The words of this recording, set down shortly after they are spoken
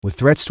With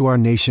threats to our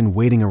nation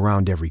waiting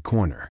around every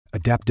corner,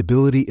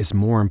 adaptability is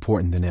more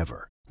important than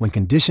ever. When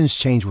conditions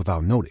change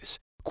without notice,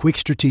 quick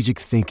strategic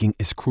thinking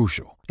is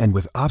crucial. And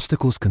with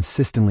obstacles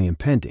consistently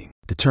impending,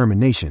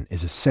 determination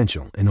is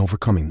essential in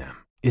overcoming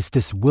them. It's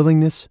this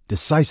willingness,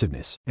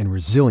 decisiveness, and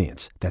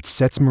resilience that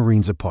sets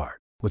Marines apart.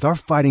 With our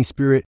fighting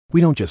spirit, we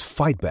don't just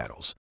fight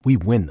battles, we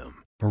win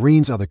them.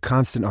 Marines are the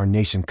constant our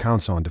nation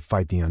counts on to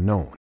fight the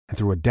unknown. And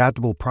through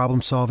adaptable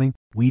problem solving,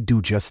 we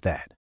do just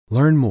that.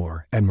 Learn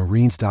more at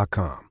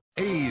marines.com.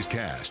 A's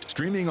Cast,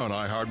 streaming on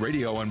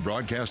iHeartRadio and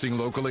broadcasting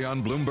locally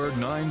on Bloomberg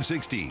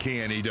 960,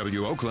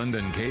 KNEW Oakland,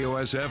 and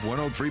KOSF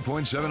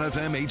 103.7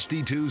 FM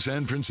HD2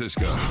 San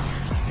Francisco.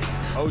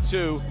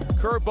 0-2,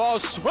 curveball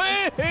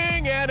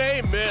swing and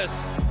a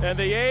miss. And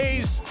the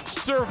A's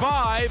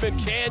survive in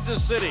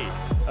Kansas City.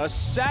 A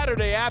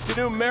Saturday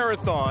afternoon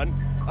marathon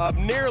of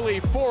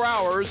nearly 4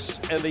 hours,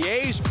 and the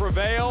A's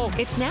prevail.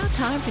 It's now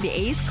time for the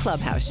A's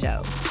Clubhouse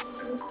Show.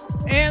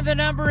 And the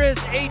number is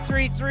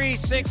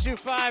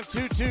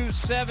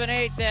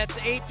 833-625-2278. That's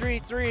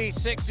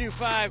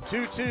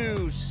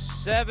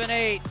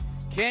 833-625-2278.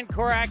 Ken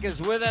Korach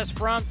is with us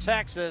from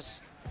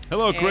Texas.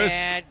 Hello, Chris.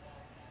 And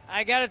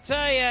I got to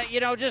tell you,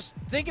 just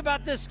think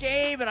about this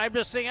game, and I'm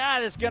just thinking,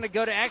 this is going to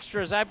go to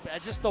extras.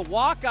 Just the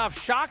walk-off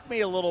shocked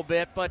me a little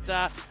bit, but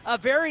a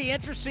very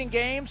interesting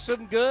game.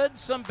 Some good,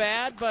 some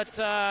bad,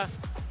 but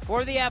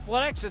for the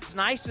Athletics, it's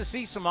nice to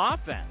see some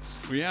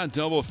offense. We had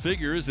double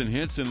figures in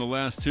hits in the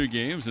last two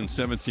games and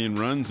 17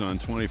 runs on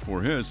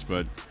 24 hits,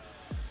 but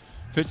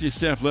pitching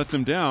staff let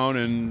them down,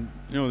 and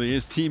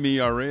his team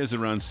ERA is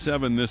around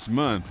 7 this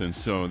month, and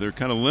so they're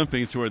kind of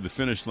limping toward the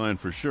finish line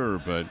for sure,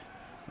 but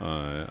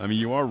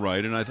you are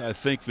right, and I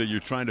think that you're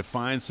trying to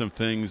find some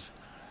things,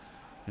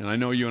 and I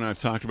know you and I have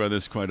talked about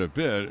this quite a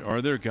bit.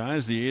 Are there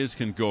guys the A's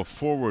can go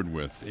forward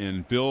with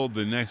and build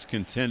the next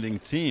contending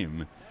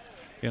team?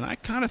 And I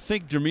kind of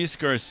think Dermis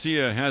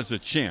Garcia has a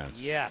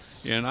chance.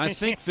 Yes. And I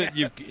think that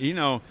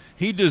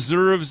he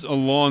deserves a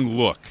long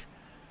look.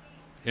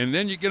 And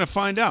then you're going to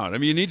find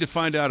out. You need to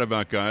find out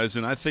about guys,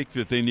 and I think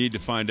that they need to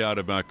find out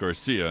about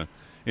Garcia,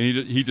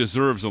 and he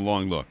deserves a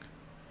long look.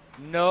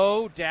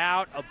 No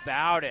doubt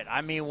about it.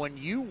 When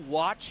you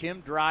watch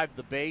him drive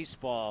the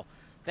baseball,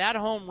 that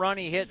home run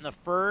he hit in the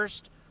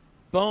first,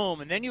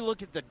 boom, and then you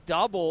look at the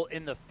double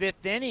in the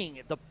 5th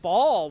inning, the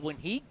ball, when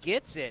he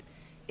gets it,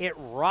 it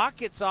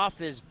rockets off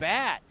his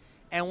bat.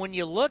 And when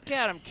you look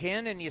at him,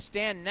 Ken, and you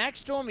stand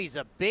next to him, he's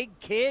a big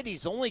kid.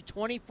 He's only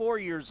 24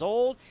 years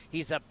old.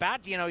 He's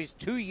about, he's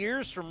 2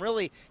 years from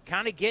really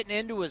kind of getting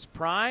into his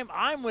prime.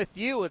 I'm with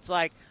you. It's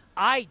like,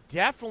 I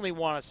definitely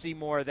want to see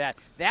more of that.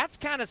 That's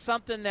kind of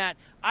something that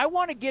I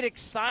want to get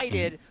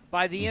excited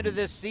by the end of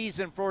this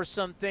season for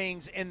some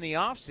things in the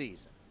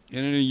offseason.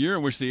 And in a year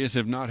in which the A's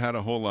have not had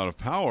a whole lot of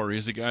power,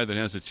 he's a guy that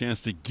has a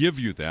chance to give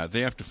you that.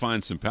 They have to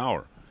find some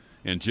power.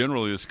 And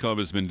generally this club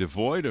has been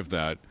devoid of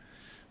that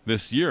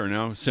this year.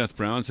 Now, Seth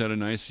Brown's had a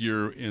nice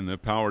year in the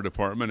power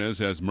department, as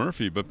has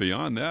Murphy. But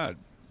beyond that,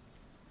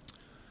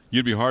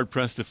 you'd be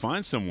hard-pressed to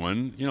find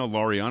someone.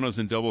 Laureano's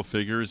in double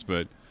figures,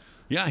 but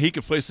yeah, he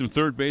could play some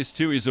third base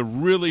too. He's a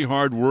really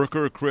hard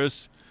worker,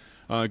 Chris.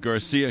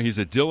 Garcia, he's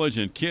a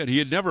diligent kid. He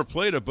had never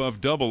played above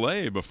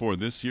Double-A before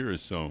this year,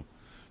 so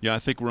yeah, I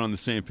think we're on the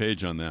same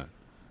page on that.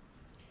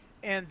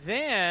 And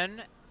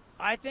then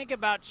I think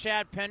about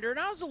Chad Pender, and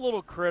I was a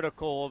little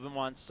critical of him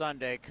on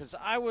Sunday because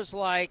I was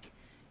like,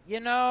 he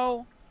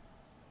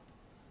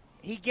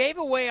gave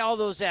away all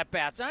those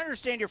at-bats. I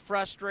understand you're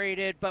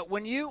frustrated, but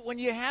when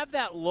you have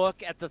that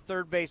look at the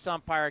third base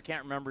umpire, I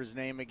can't remember his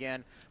name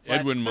again.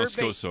 Edwin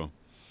Moscoso.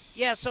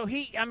 Yeah, so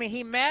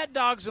he mad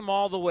dogs him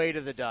all the way to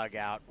the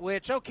dugout,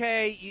 which,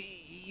 okay,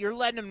 you're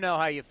letting him know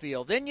how you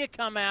feel. Then you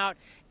come out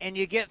and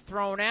you get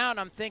thrown out.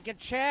 I'm thinking,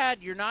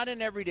 Chad, you're not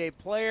an everyday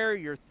player.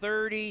 You're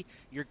 30.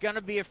 You're going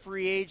to be a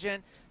free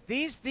agent.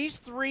 These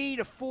 3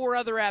 to 4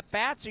 other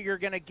at-bats that you're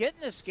going to get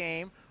in this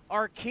game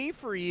are key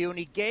for you, and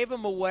he gave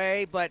them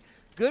away. But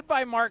good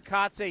by Mark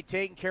Kotze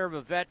taking care of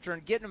a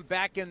veteran, getting him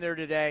back in there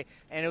today,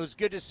 and it was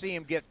good to see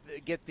him get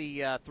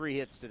the 3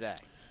 hits today.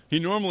 He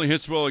normally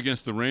hits well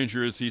against the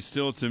Rangers. He's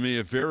still, to me,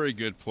 a very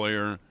good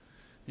player.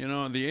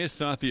 The A's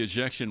thought the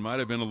ejection might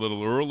have been a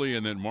little early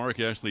and that Mark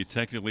actually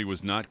technically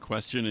was not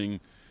questioning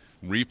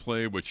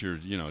replay, which you're,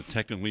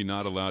 technically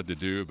not allowed to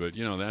do. But,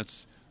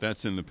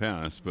 that's in the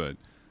past. But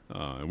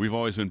we've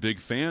always been big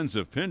fans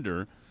of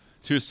Pinder.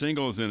 2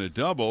 singles and a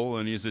double,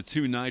 and he's a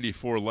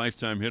 .294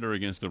 lifetime hitter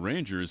against the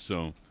Rangers.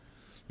 So,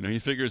 he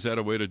figures out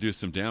a way to do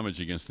some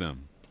damage against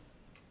them.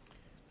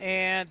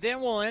 And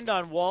then we'll end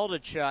on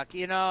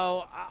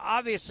Waldichuk.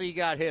 Obviously he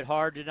got hit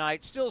hard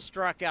tonight, still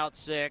struck out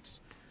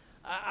 6.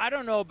 I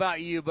don't know about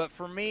you, but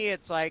for me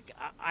it's like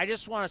I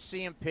just want to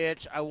see him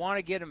pitch. I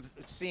want to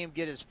see him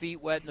get his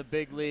feet wet in the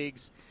big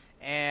leagues,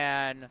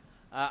 and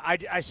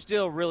I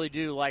still really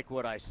do like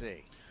what I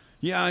see.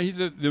 Yeah,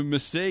 the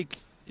mistake,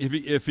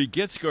 if he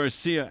gets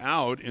Garcia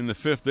out in the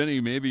 5th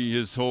inning, maybe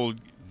his whole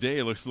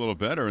day looks a little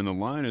better and the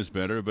line is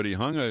better, but he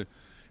hung it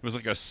was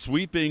like a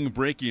sweeping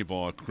breaking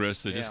ball,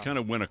 Chris, that just kind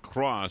of went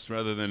across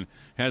rather than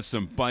had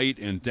some bite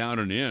and down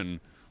and in.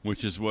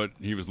 which is what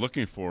he was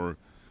looking for,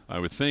 I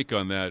would think,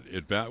 on that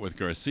at-bat with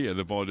Garcia.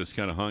 The ball just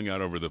kind of hung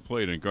out over the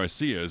plate, and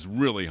Garcia is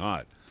really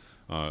hot.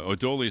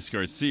 Adolis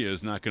Garcia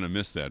is not going to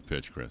miss that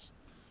pitch, Chris.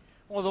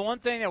 Well, the one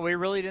thing that we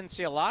really didn't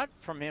see a lot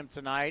from him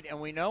tonight, and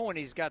we know when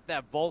he's got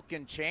that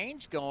Vulcan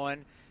change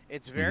going,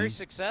 it's very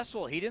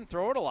successful. He didn't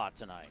throw it a lot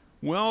tonight.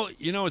 Well,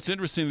 it's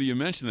interesting that you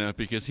mentioned that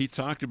because he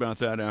talked about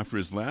that after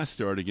his last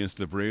start against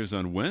the Braves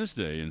on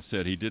Wednesday and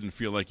said he didn't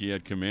feel like he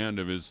had command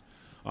of his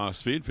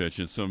off-speed pitch.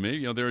 And so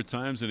maybe there are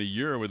times in a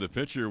year with a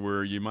pitcher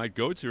where you might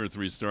go 2 or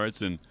 3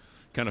 starts and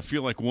kind of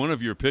feel like one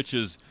of your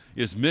pitches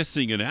is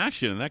missing in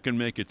action, and that can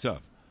make it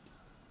tough.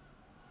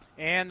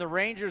 And the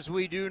Rangers,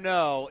 we do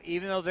know,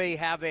 even though they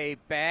have a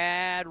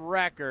bad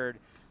record,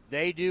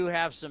 they do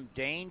have some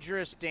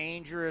dangerous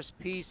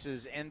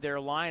pieces in their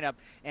lineup,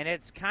 and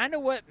it's kind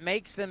of what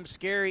makes them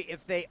scary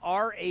if they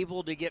are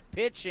able to get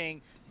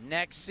pitching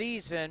next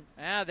season.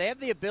 They have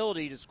the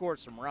ability to score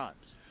some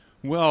runs.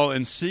 Well,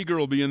 and Seager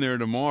will be in there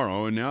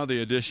tomorrow, and now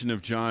the addition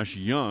of Josh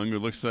Young, it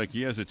looks like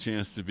he has a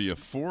chance to be a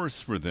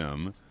force for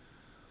them.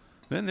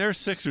 Then they're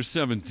 6 or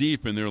 7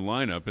 deep in their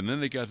lineup, and then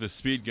they got the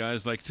speed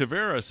guys like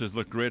Taveras has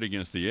looked great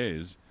against the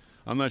A's.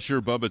 I'm not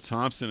sure Bubba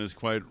Thompson is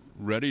quite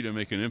ready to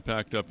make an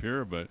impact up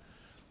here, but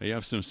they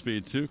have some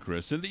speed too,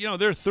 Chris. And,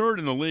 they're 3rd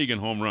in the league in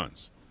home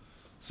runs.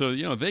 So,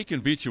 they can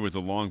beat you with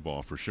the long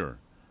ball for sure.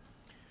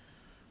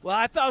 Well,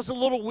 I thought it was a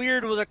little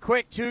weird with a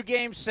quick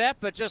 2-game set,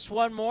 but just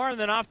one more and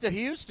then off to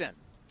Houston.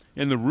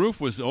 And the roof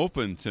was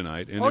open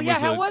tonight. And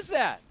how was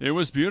that? It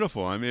was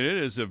beautiful. I mean, it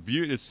is a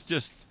beauty. It's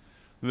just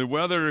the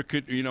weather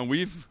could,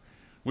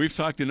 we've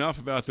talked enough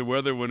about the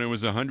weather when it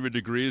was 100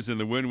 degrees and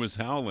the wind was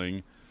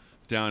howling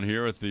down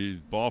here at the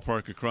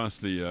ballpark across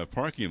the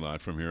parking lot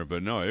from here.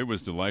 But, no, it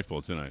was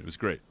delightful tonight. It was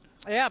great.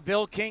 Yeah,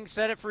 Bill King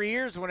said it for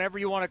years. Whenever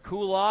you want to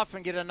cool off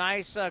and get a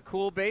nice,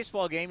 cool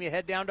baseball game, you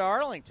head down to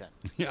Arlington.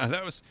 Yeah,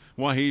 that was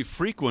why he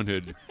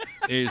frequented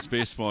A's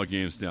baseball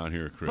games down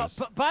here, Chris.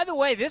 But by the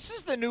way, this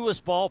is the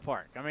newest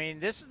ballpark. I mean,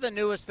 this is the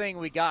newest thing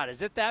we got.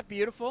 Is it that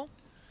beautiful?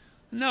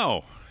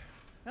 No.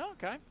 Oh,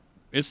 okay.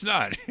 It's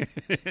not.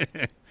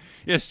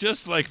 It's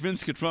just like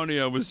Vince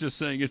Cotroneo was just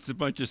saying, it's a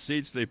bunch of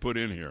seats they put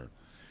in here.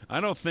 I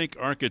don't think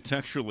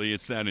architecturally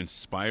it's that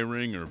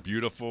inspiring or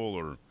beautiful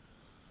or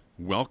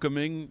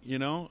welcoming,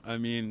 I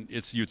mean,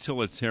 it's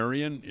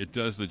utilitarian. It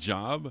does the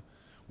job.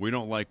 We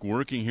don't like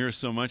working here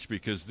so much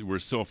because we're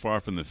so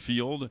far from the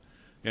field.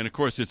 And, of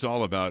course, it's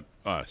all about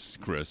us,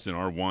 Chris, and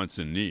our wants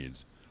and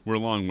needs. We're a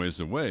long ways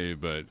away,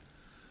 but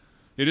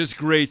it is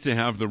great to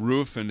have the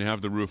roof and to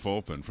have the roof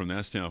open. From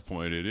that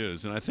standpoint, it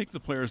is. And I think the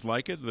players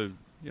like it. The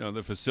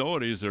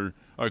facilities are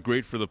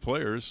great for the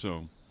players,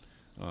 so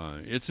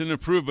it's an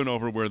improvement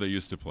over where they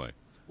used to play.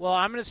 Well,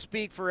 I'm going to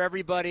speak for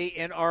everybody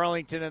in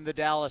Arlington and the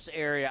Dallas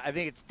area. I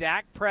think it's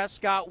Dak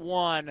Prescott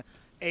 1,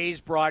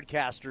 A's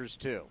broadcasters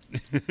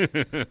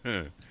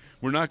 2.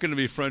 We're not going to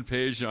be front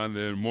page on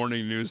the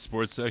morning news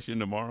sports section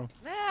tomorrow?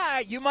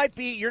 You might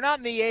be. You're not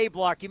in the A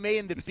block. You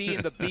may be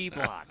in the B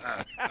block.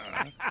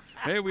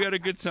 Hey, we had a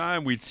good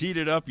time. We teed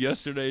it up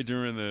yesterday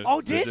during the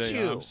did day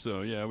you? off,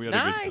 so, yeah, we had a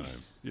good time.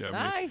 Yeah,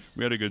 nice.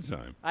 We had a good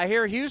time. I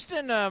hear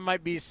Houston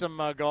might be some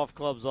golf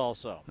clubs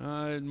also.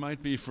 It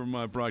might be from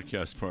my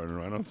broadcast partner.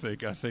 I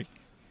think,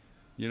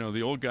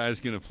 the old guy's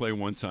going to play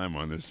one time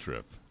on this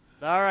trip.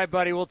 All right,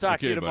 buddy. We'll talk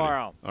to you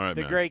tomorrow. All right,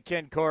 the man. Great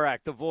Ken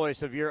Korak, the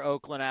voice of your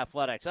Oakland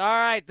Athletics. All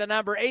right, the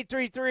number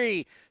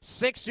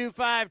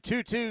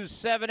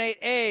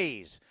 833-625-2278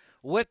 A's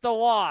with the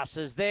loss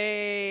as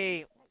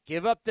they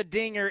give up the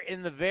dinger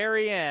in the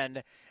very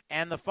end,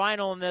 and the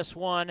final in this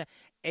one,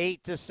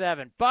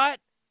 8-7. But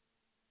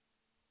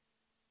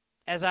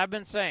as I've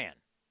been saying,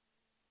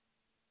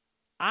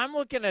 I'm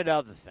looking at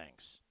other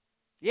things.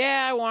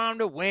 Yeah, I want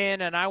them to win,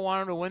 and I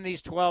want them to win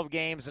these 12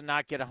 games and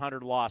not get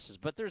 100 losses.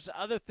 But there's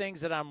other things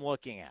that I'm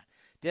looking at.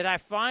 Did I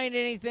find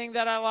anything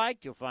that I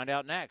liked? You'll find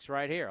out next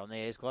right here on the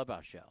A's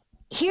Clubhouse Show.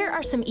 Here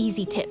are some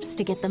easy tips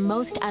to get the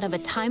most out of a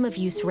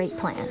time-of-use rate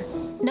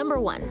plan. Number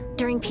 1,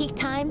 during peak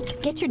times,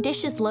 get your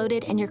dishes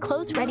loaded and your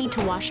clothes ready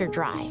to wash or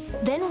dry.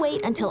 Then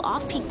wait until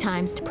off-peak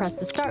times to press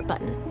the start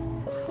button.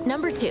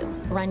 Number 2,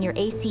 run your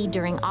AC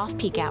during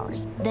off-peak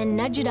hours, then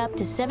nudge it up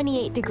to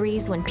 78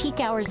 degrees when peak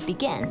hours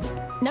begin.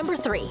 Number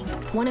 3,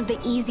 one of the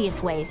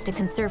easiest ways to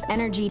conserve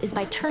energy is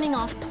by turning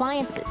off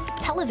appliances,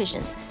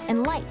 televisions,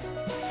 and lights.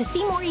 To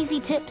see more easy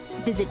tips,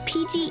 visit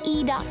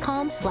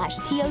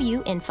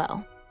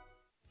pge.com/TOUinfo.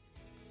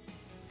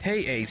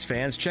 Hey A's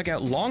fans, check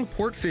out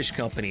Longport Fish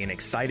Company, an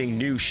exciting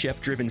new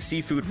chef-driven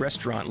seafood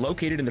restaurant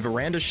located in the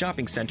Veranda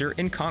Shopping Center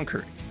in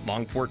Concord.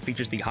 Longport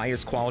features the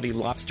highest quality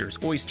lobsters,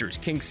 oysters,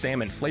 king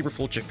salmon,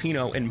 flavorful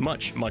cioppino, and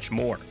much, much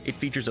more. It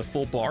features a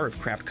full bar of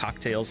craft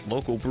cocktails,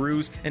 local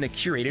brews, and a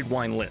curated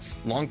wine list.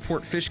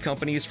 Longport Fish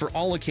Company is for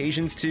all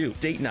occasions too.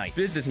 Date night,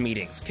 business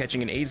meetings,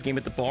 catching an A's game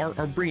at the bar,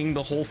 or bringing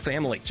the whole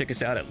family. Check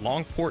us out at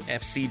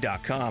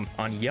longportfc.com,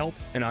 on Yelp,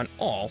 and on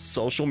all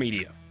social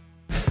media.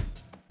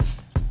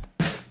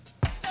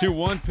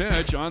 2-1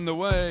 pitch on the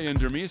way, and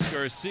Dermis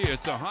Garcia.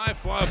 It's a high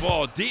fly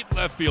ball, deep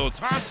left field.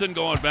 Thompson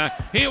going back.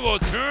 He will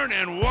turn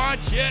and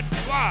watch it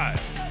fly.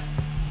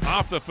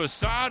 off the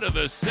facade of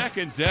the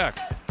second deck.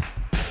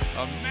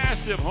 A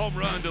massive home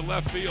run to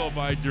left field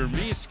by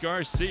Dermis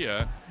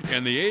Garcia,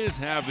 and the A's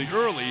have the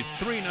early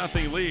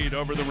 3-0 lead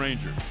over the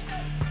Rangers.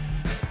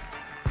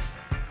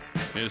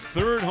 His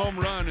third home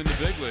run in the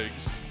big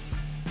leagues.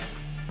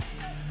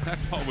 That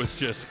ball was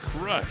just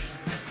crushed.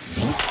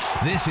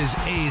 This is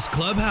A's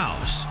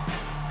Clubhouse.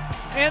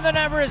 And the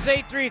number is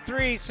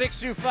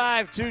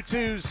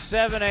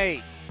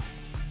 833-625-2278.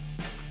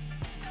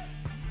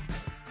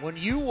 When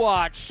you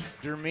watch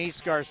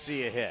Dermis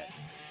Garcia hit,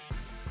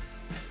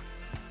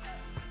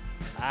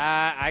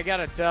 I got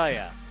to tell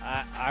you,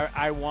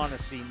 I want to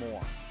see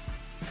more.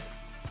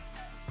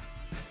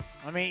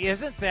 I mean,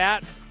 isn't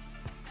that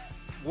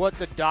what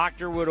the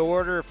doctor would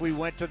order if we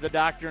went to the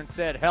doctor and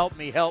said, help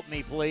me,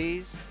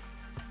 please?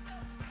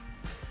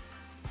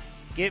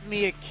 Get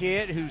me a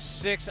kid who's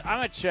 6. I'm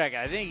going to check it.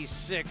 I think he's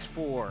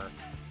 6'4".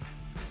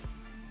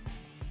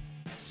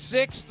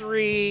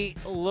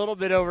 6'3", a little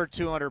bit over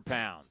 200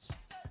 pounds.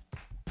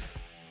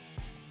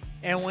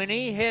 And when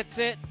he hits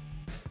it,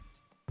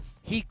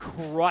 he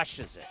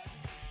crushes it.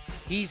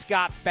 He's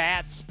got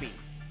bat speed.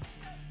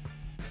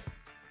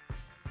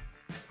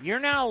 You're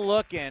now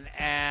looking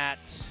at,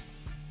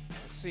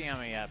 let's see how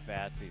many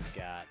at-bats he's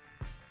got.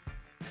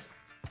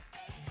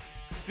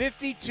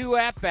 52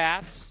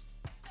 at-bats,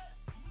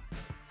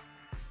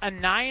 a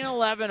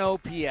 911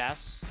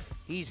 OPS.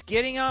 He's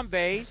getting on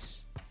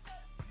base,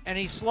 and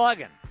he's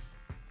slugging.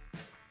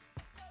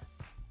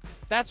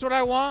 That's what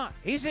I want.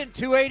 He's in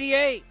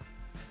 288.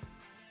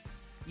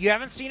 You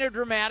haven't seen a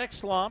dramatic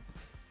slump.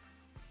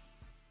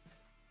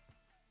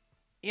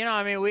 You know,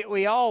 I mean,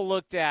 we all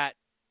looked at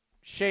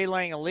Shea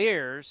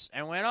Langoliers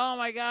and went, oh,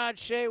 my God,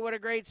 Shea, what a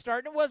great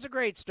start. And it was a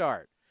great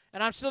start.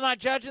 And I'm still not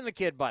judging the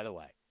kid, by the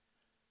way.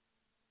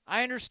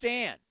 I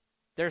understand.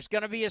 There's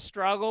going to be a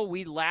struggle.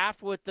 We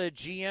laughed with the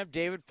GM,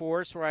 David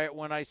Forrest,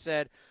 when I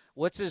said,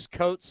 what's his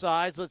coat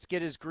size? Let's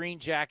get his green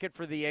jacket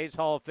for the A's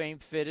Hall of Fame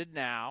fitted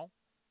now.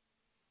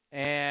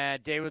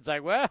 And David's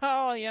like,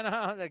 well, you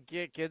know, the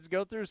kids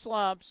go through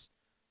slumps.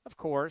 Of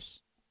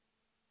course.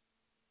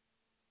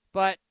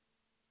 But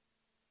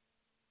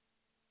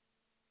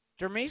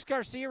Dermis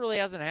Garcia really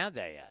hasn't had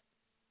that yet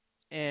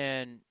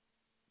in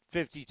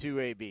 52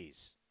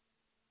 ABs.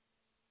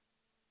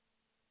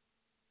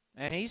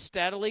 And he's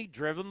steadily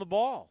driven the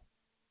ball.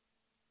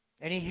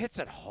 And he hits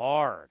it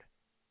hard.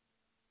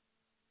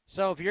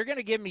 So if you're going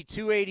to give me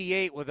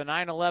 288 with a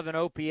 911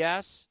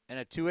 OPS and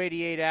a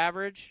 288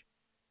 average,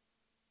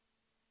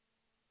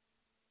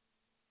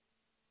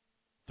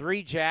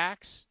 3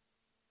 jacks,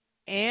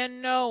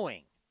 and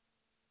knowing,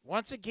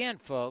 once again,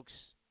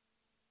 folks,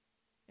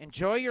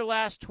 enjoy your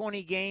last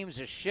 20 games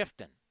of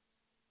shifting.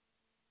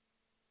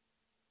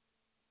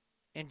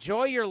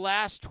 Enjoy your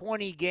last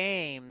 20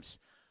 games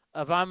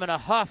of I'm going to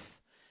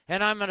huff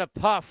and I'm going to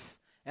puff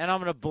and I'm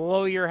going to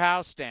blow your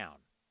house down.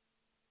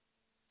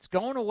 It's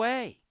going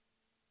away.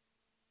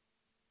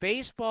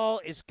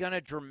 Baseball is going to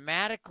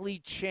dramatically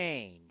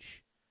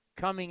change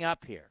coming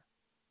up here.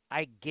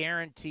 I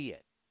guarantee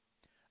it.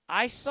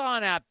 I saw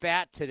an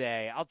at-bat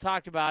today. I'll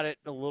talk about it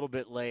a little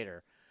bit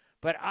later.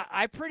 But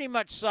I pretty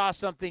much saw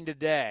something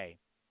today,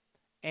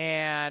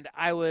 and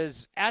I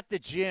was at the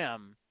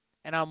gym,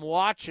 and I'm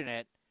watching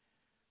it,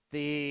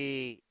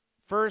 the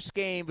first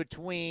game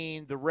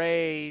between the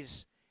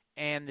Rays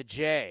and the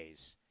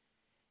Jays.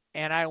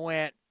 And I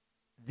went,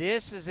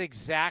 this is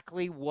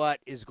exactly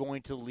what is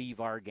going to leave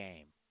our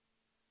game.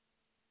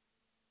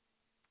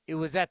 It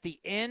was at the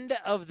end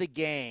of the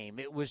game.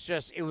 It was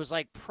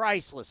like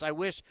priceless. I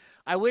wish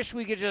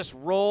we could just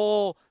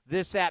roll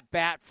this at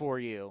bat for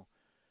you.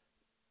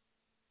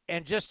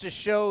 And just to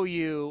show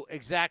you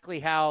exactly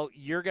how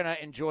you're going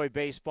to enjoy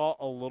baseball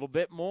a little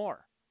bit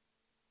more.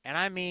 And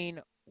I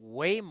mean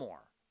way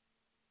more.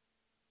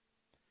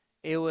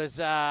 It was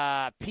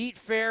Pete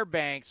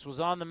Fairbanks was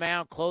on the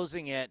mound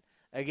closing it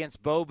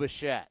against Bo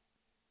Bichette.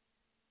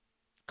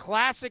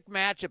 Classic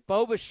matchup.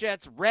 Bo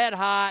Bichette's red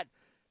hot.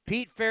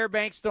 Pete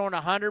Fairbanks throwing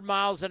 100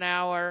 miles an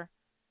hour.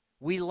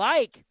 We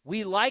like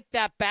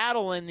that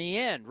battle in the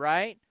end,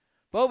 right?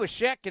 Bo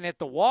Bichette can hit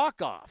the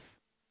walk-off.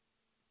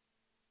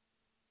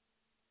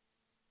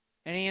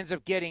 And he ends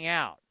up getting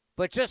out.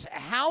 But just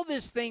how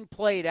this thing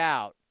played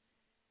out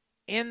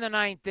in the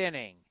 9th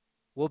inning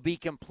will be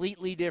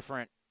completely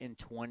different in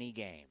 20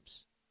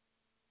 games.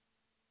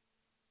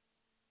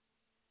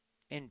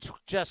 In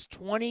just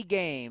 20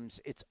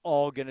 games, it's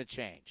all going to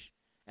change.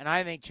 And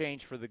I think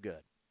change for the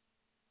good.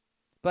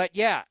 But,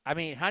 yeah, I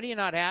mean, how are you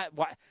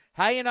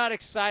not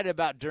excited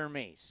about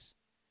Dermis?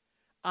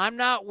 I'm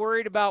not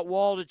worried about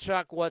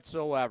Waldichuk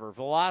whatsoever.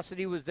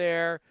 Velocity was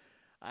there.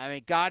 I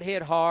mean, got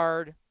hit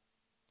hard.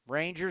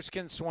 Rangers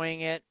can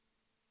swing it.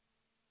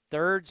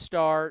 Third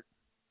start.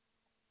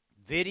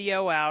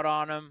 Video out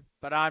on him,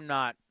 but I'm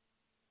not.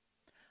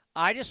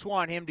 I just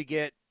want him to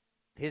get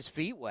his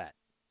feet wet.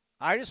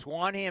 I just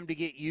want him to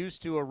get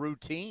used to a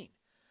routine.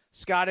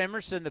 Scott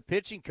Emerson, the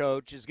pitching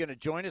coach, is going to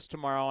join us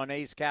tomorrow on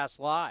A's Cast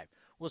Live.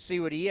 We'll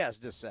see what he has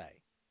to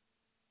say.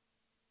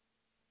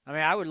 I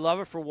mean, I would love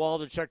it for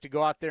Waldichuk to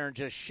go out there and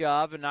just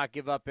shove and not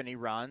give up any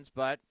runs,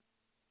 but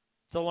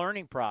it's a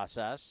learning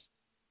process.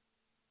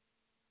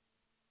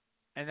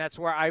 And that's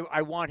where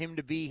I want him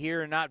to be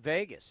here and not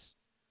Vegas,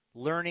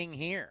 learning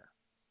here.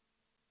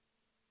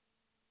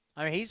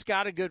 I mean, he's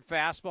got a good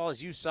fastball,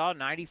 as you saw,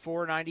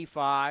 94,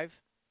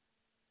 95.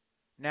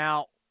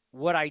 Now,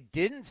 what I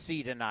didn't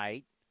see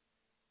tonight,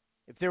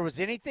 if there was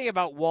anything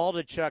about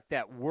Waldichuk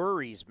that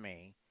worries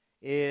me,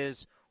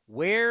 is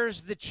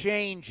where's the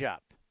changeup?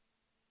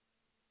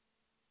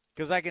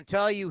 Because I can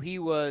tell you he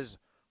was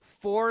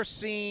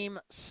four-seam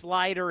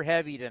slider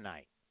heavy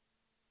tonight.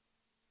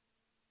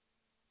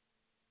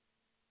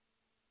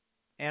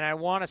 And I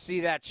want to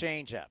see that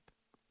changeup.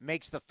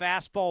 Makes the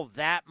fastball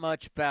that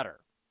much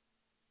better.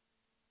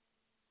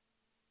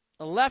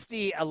 A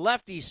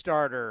lefty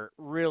starter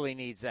really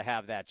needs to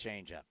have that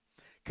changeup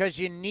because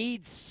you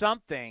need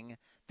something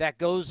that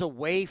goes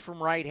away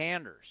from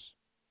right-handers.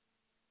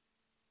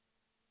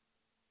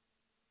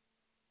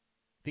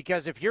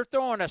 Because if you're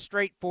throwing a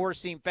straight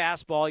four-seam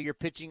fastball, you're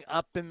pitching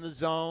up in the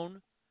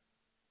zone.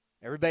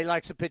 Everybody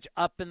likes to pitch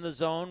up in the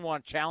zone,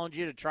 want to challenge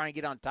you to try and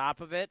get on top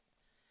of it.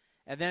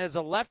 And then as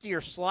a lefty,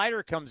 your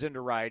slider comes into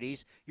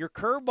righties, your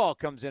curveball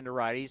comes into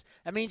righties.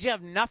 That means you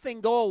have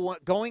nothing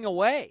going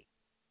away.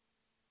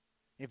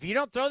 If you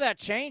don't throw that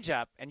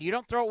changeup and you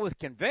don't throw it with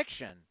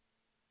conviction,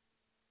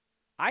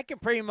 I can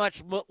pretty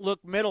much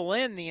look middle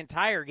in the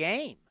entire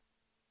game.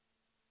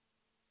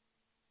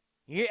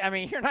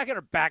 You're not going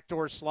to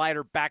backdoor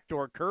slider,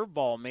 backdoor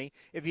curveball me.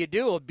 If you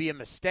do, it'll be a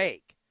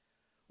mistake.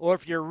 Or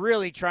if you're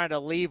really trying to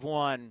leave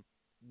one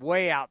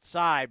way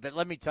outside. But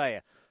let me tell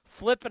you,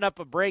 flipping up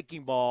a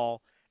breaking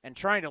ball and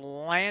trying to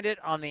land it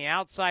on the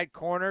outside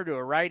corner to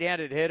a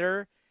right-handed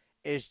hitter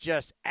is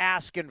just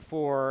asking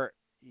for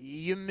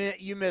you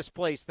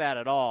misplace that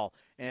at all,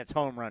 and it's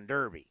home run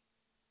derby.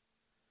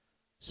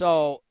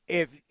 So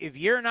if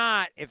they're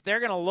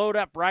going to load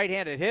up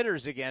right-handed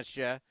hitters against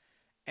you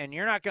and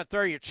you're not going to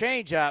throw your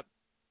changeup,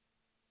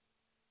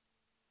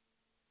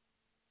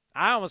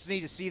 I almost need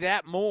to see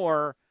that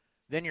more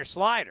than your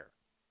slider.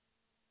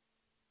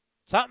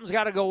 Something's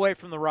got to go away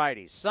from the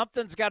righties.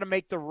 Something's got to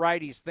make the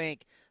righties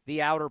think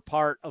the outer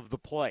part of the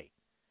plate.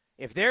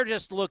 If they're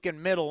just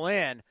looking middle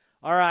in,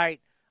 all right,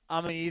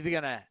 I'm either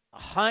going to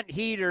hunt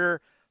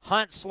heater,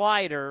 hunt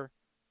slider,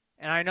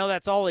 and I know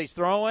that's all he's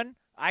throwing,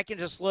 I can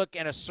just look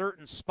in a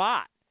certain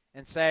spot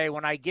and say,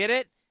 when I get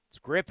it, it's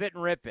grip it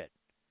and rip it.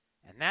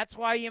 And that's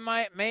why you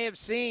may have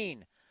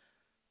seen,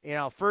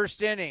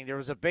 first inning, there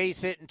was a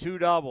base hit and two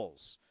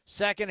doubles.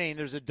 Second inning,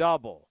 there's a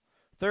double.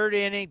 Third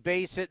inning,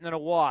 base hit and then a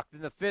walk.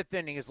 Then the fifth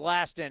inning, his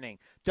last inning,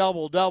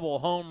 double,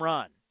 home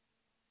run.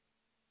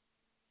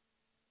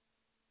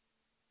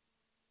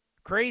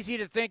 Crazy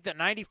to think that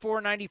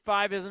 94,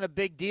 95 isn't a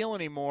big deal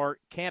anymore.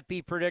 Can't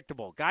be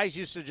predictable. Guys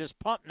used to just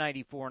pump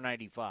 94,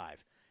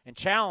 95 and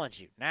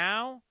challenge you.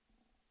 Now,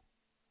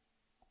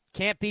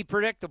 can't be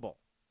predictable.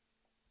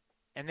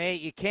 And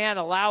you can't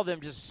allow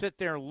them just to sit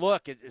there and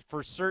look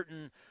for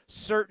certain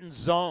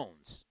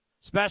zones,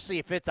 especially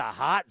if it's a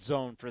hot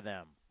zone for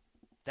them.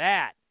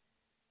 That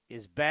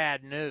is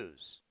bad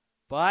news.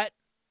 But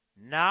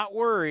not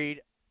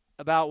worried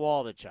about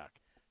Waldichuk.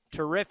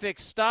 Terrific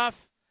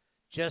stuff.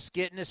 Just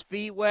getting his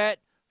feet wet.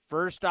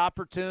 First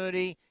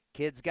opportunity.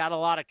 Kid's got a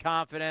lot of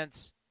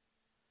confidence.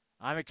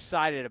 I'm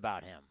excited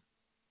about him.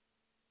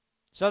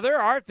 So there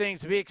are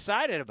things to be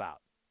excited about.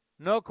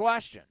 No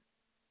question.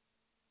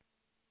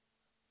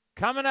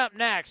 Coming up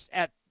next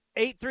at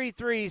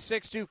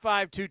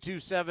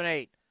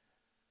 833-625-2278.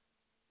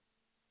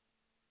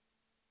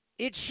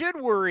 It should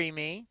worry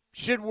me,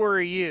 should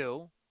worry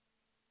you.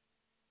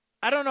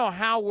 I don't know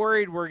how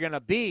worried we're going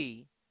to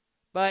be,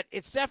 but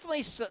it's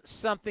definitely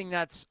something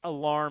that's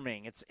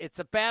alarming. It's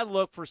a bad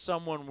look for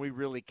someone we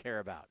really care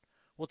about.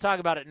 We'll talk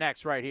about it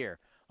next right here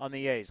on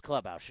the A's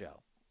Clubhouse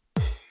Show.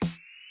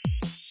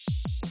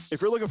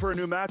 If you're looking for a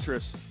new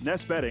mattress,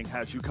 Nest Bedding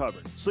has you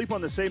covered. Sleep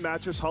on the same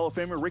mattress Hall of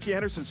Famer Ricky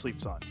Henderson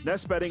sleeps on.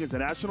 Nest Bedding is a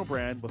national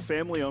brand with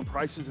family-owned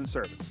prices and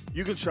service.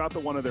 You can shop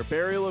at one of their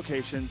Barrie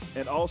locations,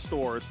 and all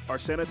stores are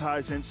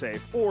sanitized and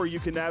safe, or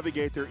you can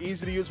navigate their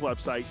easy-to-use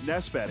website,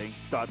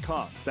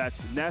 nestbedding.com.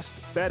 That's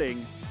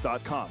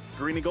nestbedding.com.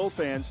 Green and Gold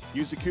fans,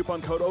 use the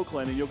coupon code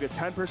Oakland and you'll get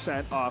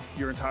 10% off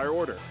your entire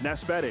order.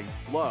 Nest Bedding,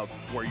 love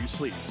where you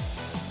sleep.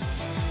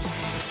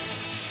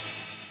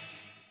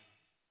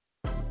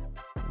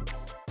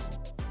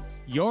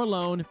 Your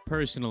loan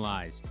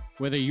personalized.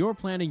 Whether you're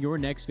planning your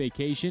next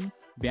vacation,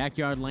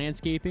 backyard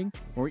landscaping,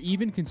 or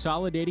even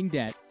consolidating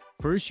debt,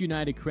 First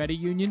United Credit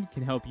Union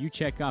can help you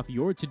check off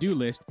your to-do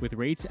list with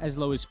rates as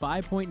low as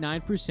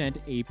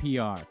 5.9%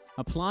 APR.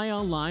 Apply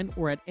online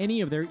or at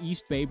any of their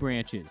East Bay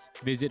branches.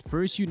 Visit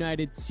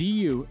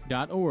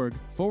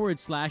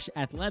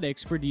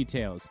firstunitedcu.org/athletics for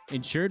details.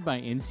 Insured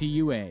by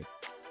NCUA.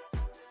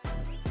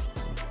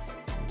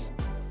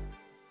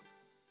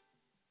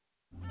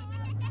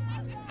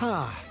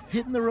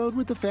 Hitting the road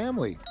with the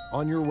family.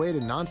 On your way to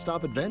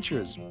nonstop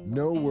adventures,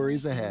 no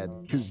worries ahead,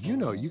 because you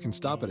know you can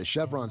stop at a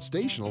Chevron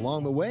station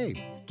along the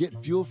way. Get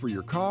fuel for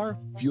your car,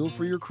 fuel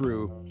for your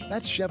crew.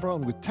 That's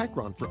Chevron with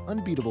Techron for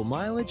unbeatable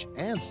mileage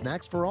and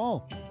snacks for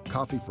all.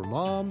 Coffee for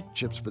mom,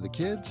 chips for the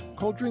kids,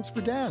 cold drinks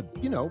for dad,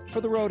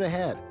 for the road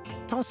ahead.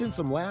 Toss in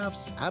some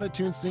laughs,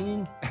 out-of-tune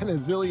singing, and a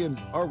zillion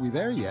 "are we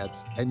there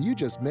yet?" and you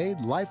just made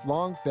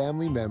lifelong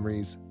family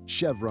memories.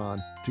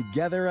 Chevron,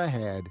 together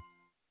ahead.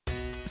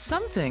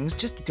 Some things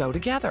just go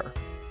together.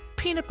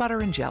 Peanut butter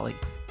and jelly,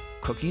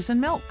 cookies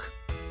and milk,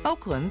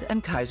 Oakland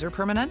and Kaiser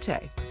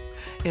Permanente.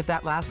 If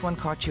that last one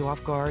caught you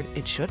off guard,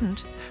 it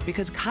shouldn't,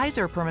 because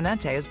Kaiser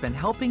Permanente has been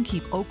helping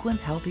keep Oakland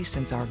healthy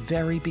since our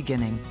very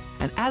beginning.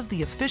 And as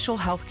the official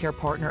healthcare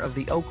partner of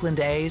the Oakland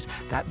A's,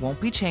 that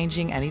won't be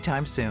changing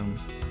anytime soon.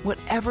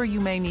 Whatever you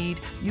may need,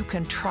 you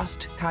can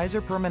trust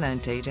Kaiser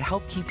Permanente to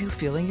help keep you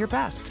feeling your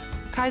best.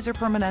 Kaiser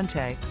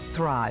Permanente.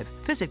 Thrive.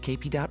 Visit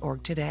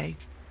kp.org today.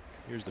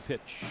 Here's the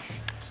pitch.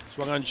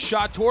 Swung on,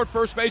 shot toward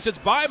first base. It's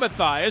by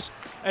Matthias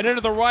and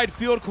into the right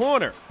field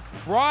corner.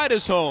 Bride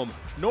is home.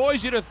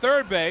 Noisy to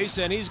third base,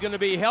 and he's going to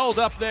be held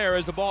up there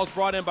as the ball's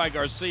brought in by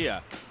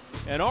Garcia.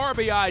 An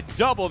RBI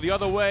double the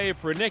other way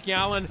for Nick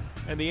Allen,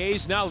 and the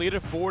A's now lead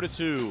it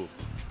 4-2.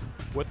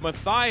 With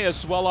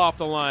Matthias well off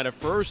the line at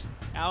first,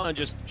 Allen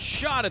just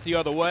shot it the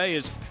other way.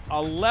 His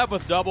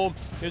 11th double,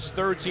 his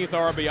 13th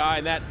RBI,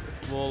 and that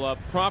will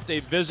prompt a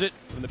visit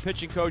from the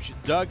pitching coach,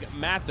 Doug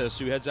Mathis,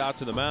 who heads out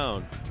to the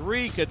mound.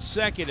 3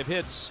 consecutive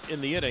hits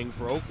in the inning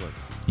for Oakland.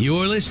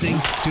 You're listening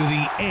to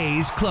the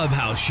A's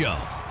Clubhouse Show.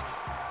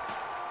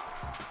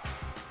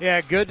 Yeah,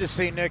 good to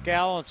see Nick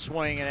Allen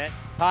swinging it.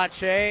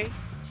 Pache,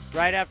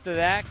 right after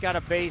that, got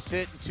a base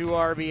hit and 2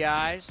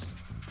 RBIs.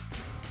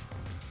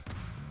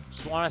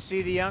 Just want to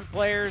see the young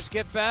players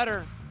get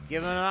better.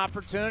 Give them an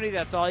opportunity.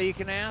 That's all you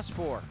can ask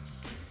for.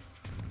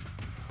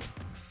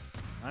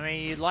 I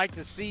mean, you'd like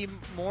to see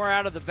more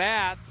out of the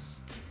bats.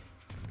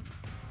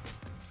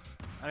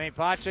 I mean,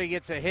 Pache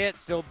gets a hit,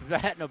 still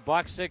batting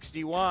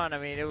 $161. I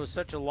mean, it was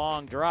such a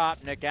long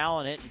drop. Nick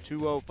Allen hitting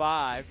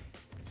 .205.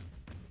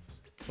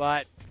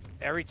 But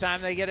every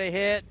time they get a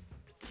hit,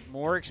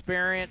 more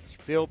experience,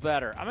 feel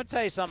better. I'm going to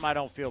tell you something I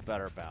don't feel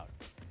better about.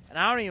 And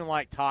I don't even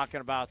like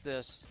talking about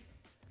this,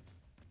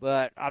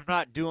 but I'm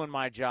not doing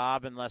my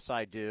job unless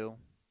I do.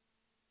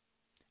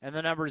 And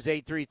the number is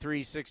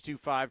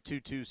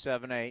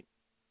 833-625-2278.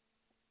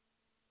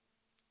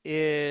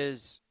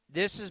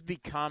 This is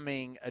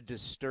becoming a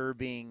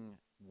disturbing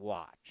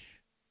watch.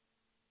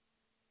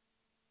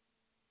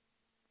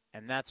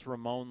 And that's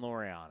Ramon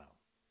Laureano.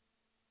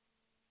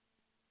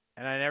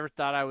 And I never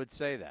thought I would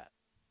say that.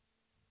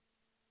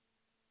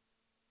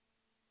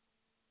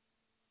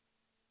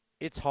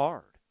 It's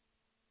hard.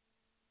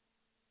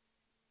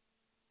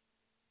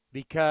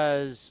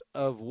 Because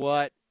of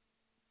what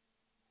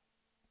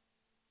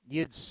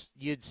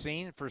you'd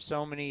seen for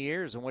so many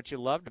years and what you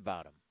loved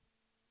about him.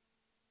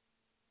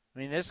 I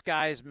mean, this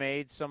guy's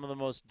made some of the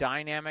most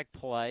dynamic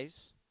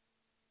plays,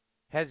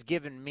 has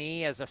given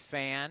me as a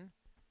fan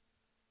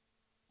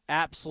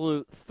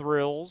absolute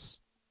thrills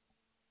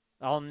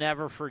I'll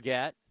never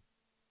forget.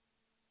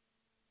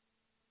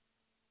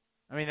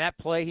 I mean, that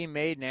play he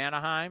made in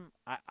Anaheim,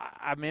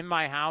 I'm in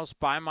my house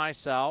by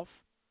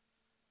myself,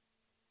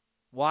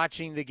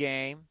 watching the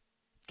game,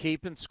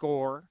 keeping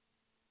score,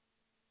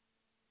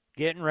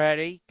 getting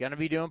ready, going to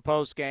be doing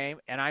post-game,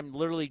 and I'm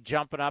literally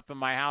jumping up in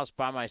my house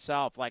by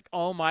myself like,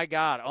 oh, my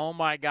God, oh,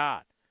 my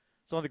God.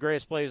 It's one of the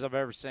greatest plays I've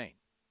ever seen.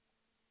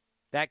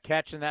 That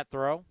catch and that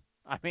throw,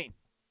 I mean,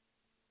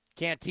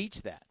 can't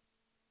teach that.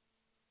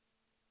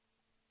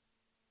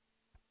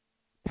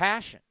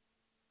 Passion.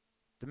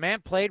 The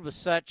man plays with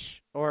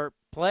such a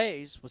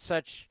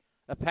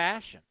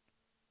passion,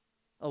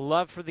 a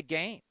love for the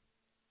game.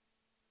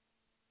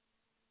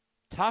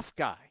 Tough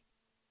guy.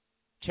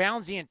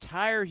 Challenge the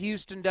entire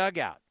Houston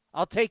dugout.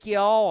 I'll take you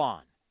all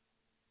on.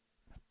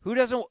 Who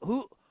doesn't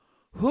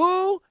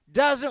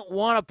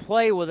want to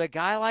play with a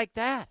guy like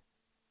that?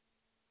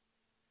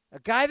 A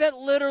guy that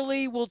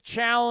literally will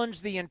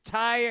challenge the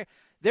entire.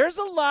 There's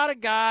a lot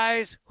of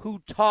guys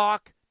who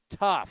talk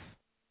tough.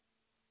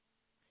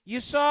 You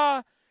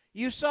saw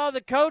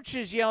the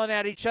coaches yelling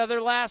at each other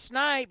last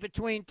night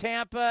between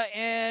Tampa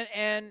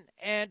and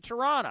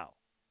Toronto.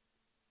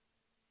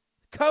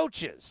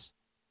 Coaches.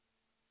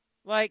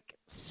 Like,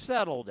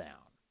 settle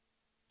down.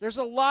 There's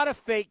a lot of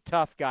fake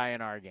tough guy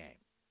in our game.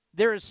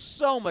 There is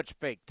so much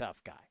fake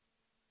tough guy.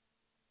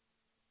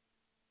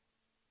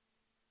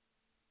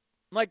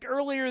 Like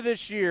earlier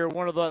this year,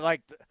 one of the,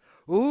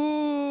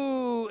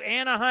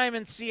 Anaheim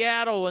and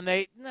Seattle, and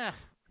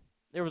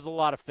there was a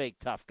lot of fake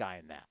tough guy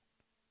in that.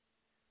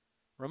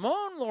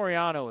 Ramon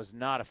Laureano is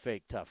not a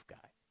fake tough guy.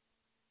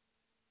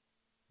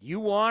 You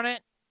want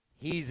it,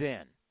 he's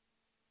in.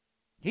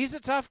 He's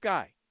a tough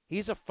guy.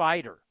 He's a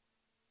fighter.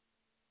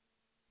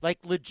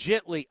 Like,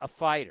 legitly a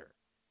fighter.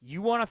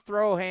 You want to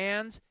throw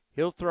hands,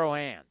 he'll throw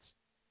hands.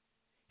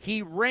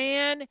 He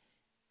ran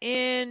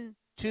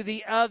into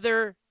the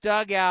other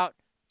dugout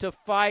to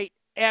fight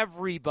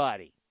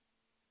everybody.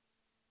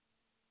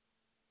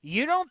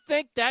 You don't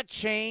think that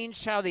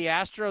changed how the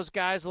Astros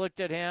guys looked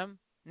at him?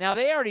 Now,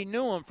 they already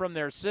knew him from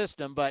their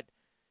system, but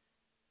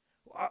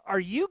are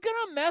you going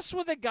to mess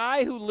with a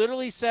guy who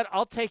literally said,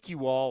 I'll take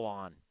you all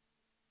on?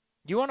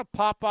 You want to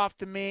pop off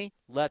to me?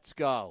 Let's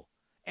go.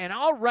 And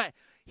I'll run.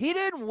 He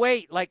didn't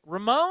wait. Like,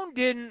 Ramon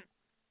didn't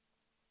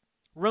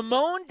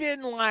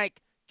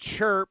like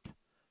chirp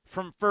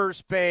from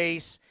first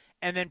base,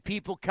 and then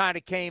people kind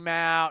of came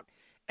out,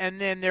 and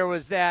then there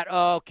was that,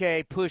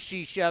 okay,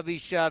 pushy,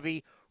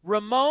 shovey.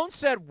 Ramon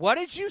said, what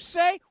did you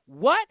say?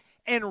 What?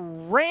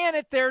 And ran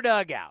at their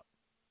dugout.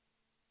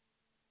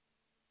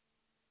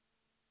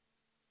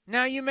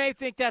 Now, you may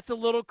think that's a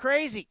little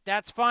crazy.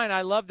 That's fine.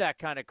 I love that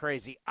kind of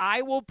crazy.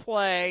 I will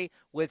play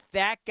with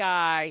that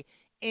guy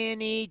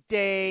any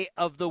day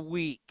of the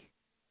week.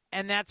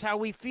 And that's how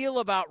we feel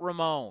about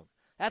Ramon.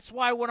 That's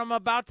why what I'm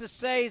about to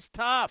say is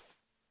tough.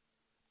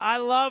 I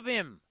love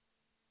him.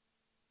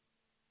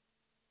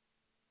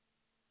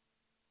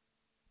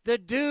 The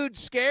dude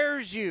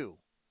scares you.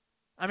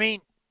 I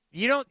mean,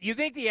 you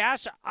think the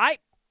Astros,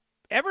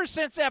 ever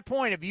since that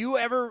point, have you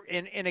ever,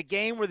 in a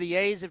game where the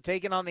A's have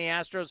taken on the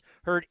Astros,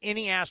 heard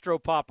any Astro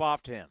pop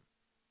off to him?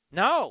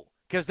 No,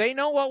 because they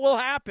know what will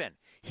happen.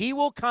 He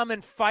will come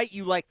and fight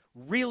you, like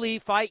really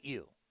fight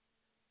you.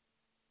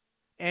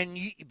 And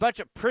a bunch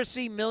of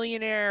prissy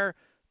millionaire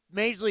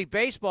Major League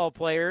Baseball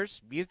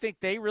players, you think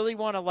they really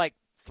want to, like,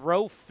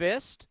 throw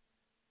fist?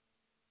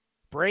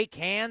 Break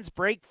hands,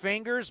 break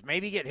fingers,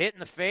 maybe get hit in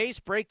the face,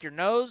 break your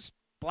nose,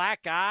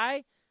 black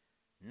eye?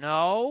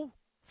 No.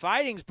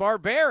 Fighting's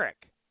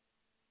barbaric.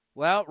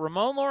 Well,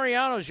 Ramon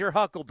Laureano's your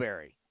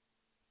Huckleberry.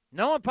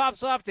 No one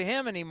pops off to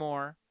him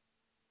anymore.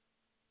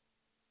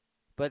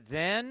 But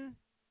then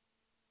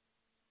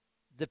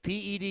the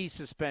PED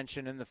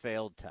suspension and the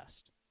failed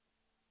test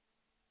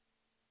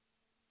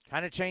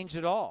kind of changed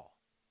it all.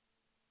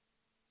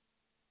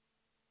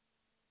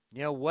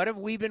 You know, what have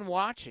we been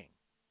watching?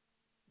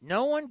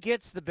 No one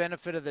gets the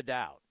benefit of the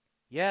doubt.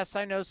 Yes,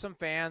 I know some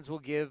fans will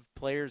give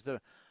players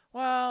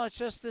well, it's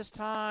just this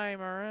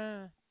time,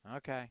 or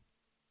okay.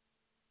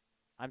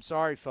 I'm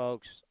sorry,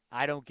 folks.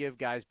 I don't give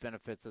guys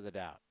benefits of the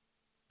doubt.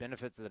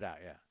 Benefits of the doubt,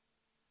 yeah.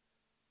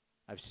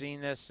 I've seen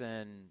this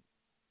in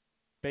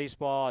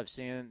baseball. I've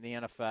seen it in the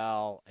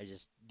NFL.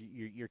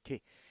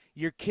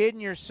 You're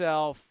kidding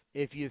yourself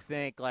if you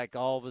think, like,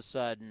 all of a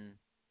sudden.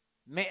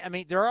 I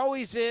mean, there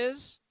always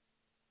is.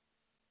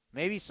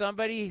 Maybe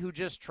somebody who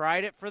just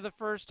tried it for the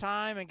first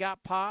time and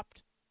got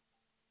popped.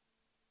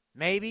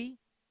 Maybe.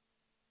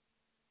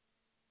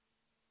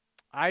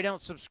 I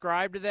don't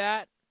subscribe to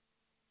that.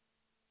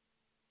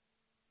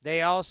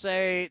 They all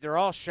say they're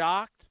all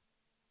shocked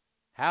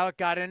how it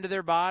got into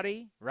their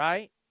body,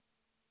 right?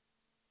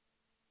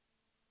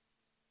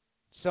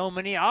 So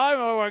many,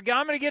 I'm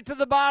going to get to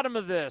the bottom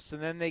of this.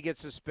 And then they get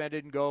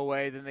suspended and go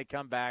away. Then they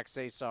come back,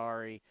 say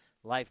sorry.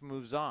 Life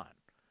moves on.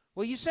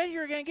 Well, you said you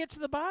were going to get to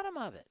the bottom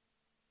of it.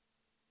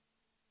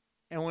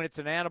 And when it's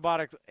an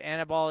anabolic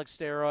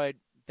steroid,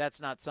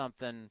 that's not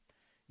something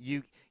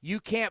you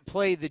can't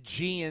play the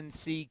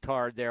GNC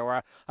card there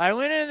where I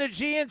went in the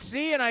GNC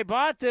and I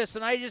bought this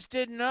and I just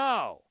didn't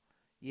know.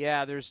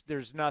 Yeah,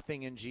 there's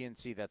nothing in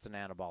GNC that's an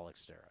anabolic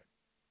steroid.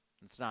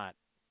 It's not.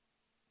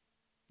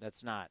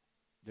 That's not.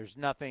 There's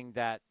nothing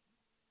that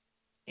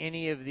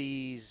any of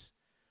these,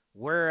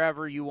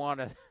 wherever you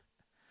want to.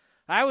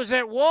 I was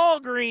at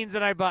Walgreens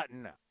and I bought,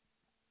 no.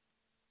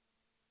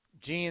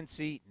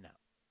 GNC, no.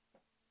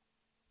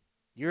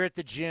 You're at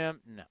the gym,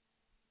 no.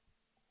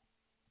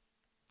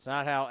 It's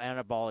not how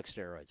anabolic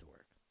steroids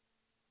work.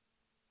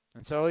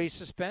 And so he's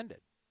suspended.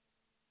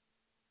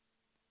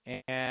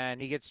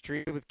 And he gets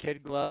treated with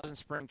kid gloves in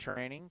spring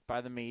training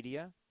by the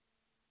media.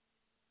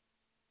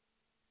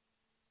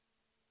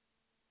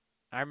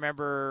 I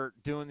remember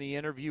doing the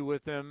interview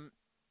with him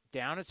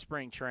down at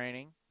spring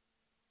training.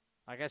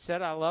 Like I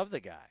said, I love the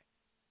guy.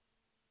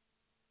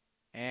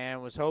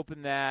 And was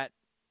hoping that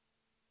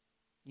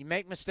you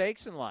make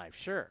mistakes in life,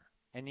 sure.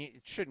 And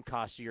it shouldn't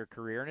cost you your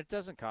career, and it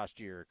doesn't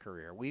cost you your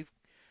career. We've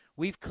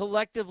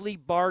collectively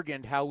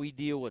bargained how we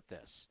deal with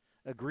this,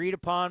 agreed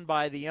upon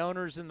by the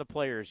owners and the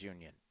players'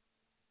 union.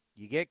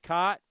 You get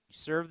caught, you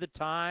serve the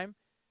time,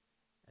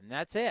 and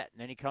that's it.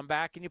 And then you come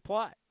back and you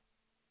play.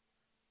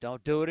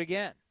 Don't do it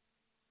again.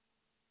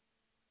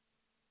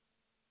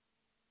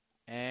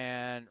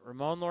 And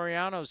Ramon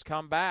Laureano's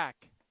come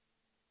back,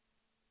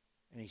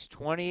 and he's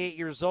 28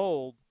 years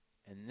old,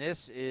 and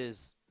this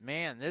is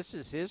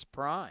his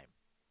prime.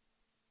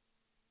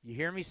 You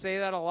hear me say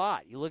that a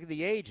lot. You look at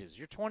the ages.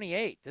 You're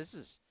 28. This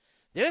is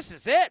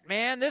it,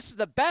 man. This is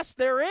the best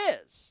there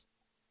is.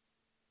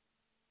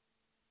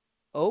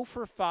 0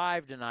 for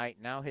 5 tonight,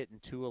 now hitting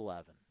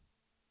 .211.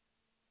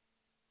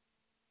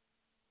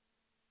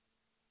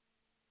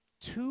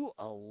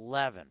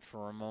 211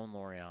 for Ramon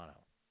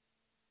Laureano.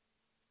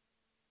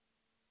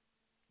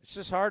 It's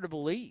just hard to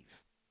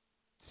believe.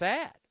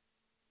 Sad.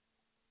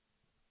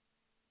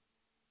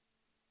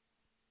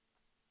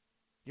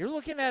 You're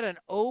looking at an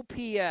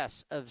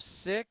OPS of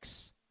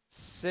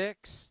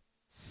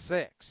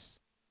 666.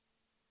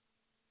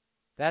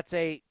 That's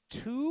a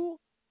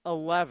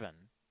 .211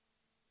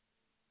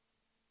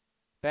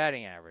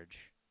 batting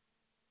average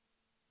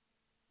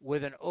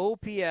with an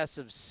OPS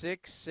of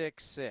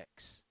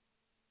 .666.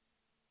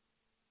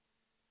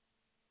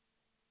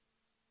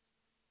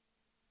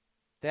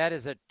 That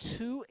is a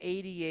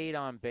 .288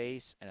 on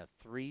base and a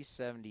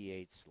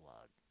 .378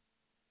 slug.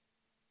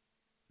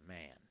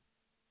 Man.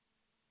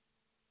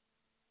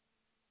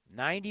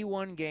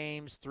 91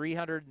 games,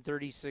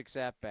 336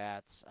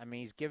 at-bats. I mean,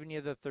 he's giving you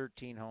the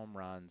 13 home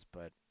runs,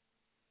 but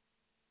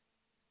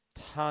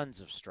tons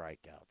of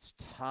strikeouts.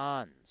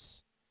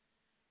 Tons.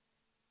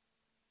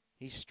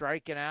 He's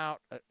striking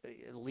out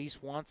at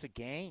least once a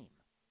game,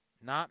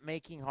 not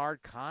making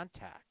hard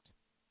contact.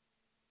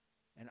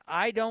 And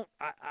I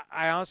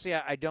honestly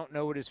don't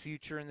know what his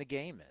future in the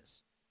game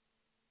is.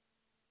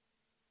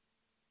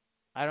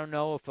 I don't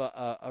know if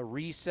a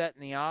reset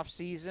in the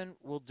offseason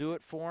will do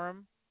it for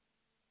him.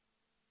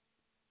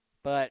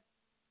 But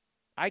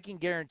I can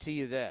guarantee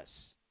you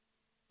this.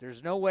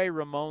 There's no way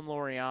Ramon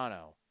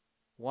Laureano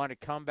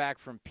wanted to come back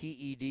from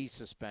PED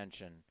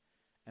suspension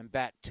and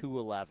bat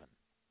 .211.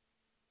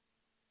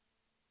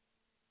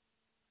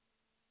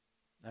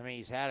 I mean,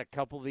 he's had a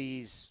couple of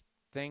these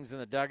things in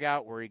the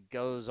dugout where he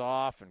goes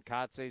off and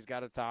Kotze's got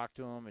to talk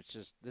to him. It's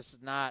just, this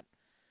is not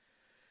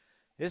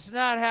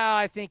how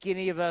I think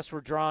any of us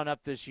were drawn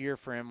up this year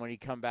for him when he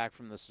come back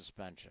from the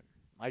suspension.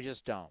 I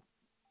just don't.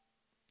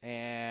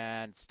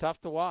 And it's tough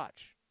to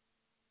watch.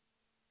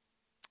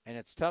 And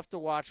it's tough to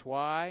watch.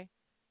 Why?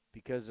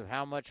 Because of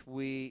how much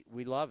we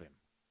love him.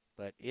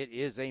 But it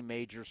is a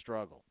major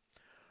struggle.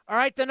 All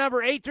right, the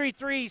number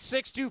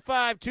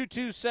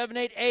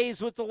 833-625-2278.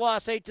 A's with the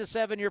loss,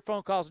 8-7. Your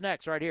phone call's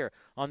next right here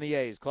on the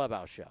A's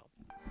Clubhouse Show.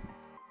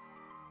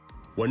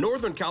 When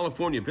Northern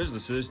California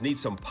businesses need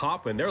some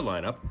pop in their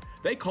lineup,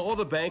 they call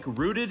the bank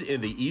rooted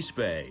in the East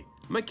Bay.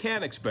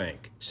 Mechanics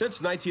Bank.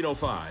 Since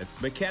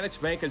 1905, Mechanics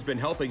Bank has been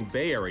helping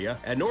Bay Area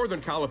and Northern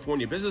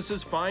California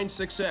businesses find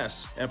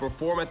success and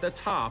perform at the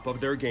top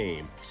of their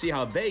game. See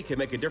how they can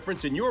make a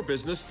difference in your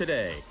business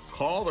today.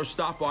 Call or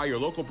stop by your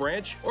local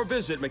branch or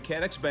visit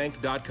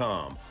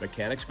mechanicsbank.com.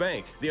 Mechanics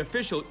Bank, the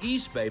official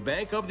East Bay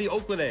bank of the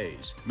Oakland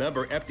A's.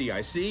 Member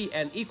FDIC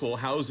and equal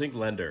housing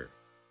lender.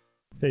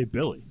 Hey,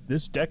 Billy,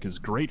 this deck is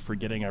great for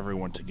getting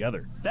everyone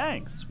together.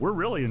 Thanks. We're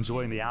really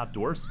enjoying the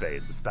outdoor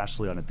space,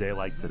 especially on a day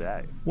like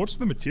today. What's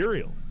the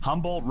material?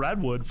 Humboldt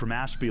Redwood from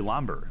Ashby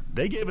Lumber.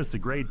 They gave us a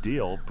great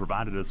deal,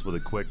 provided us with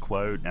a quick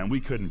quote, and we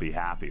couldn't be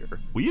happier.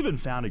 We even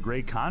found a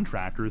great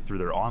contractor through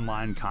their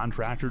online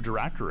contractor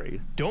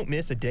directory. Don't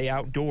miss a day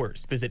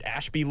outdoors. Visit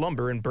Ashby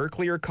Lumber in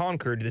Berkeley or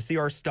Concord to see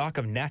our stock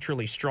of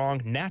naturally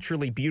strong,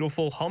 naturally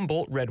beautiful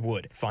Humboldt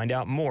Redwood. Find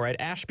out more at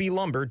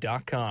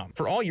ashbylumber.com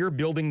for all your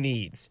building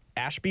needs.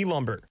 Ashby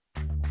Lumber.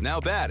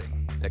 Now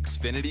batting,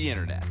 Xfinity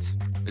Internet.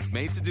 It's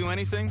made to do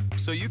anything,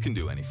 so you can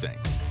do anything.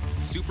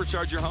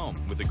 Supercharge your home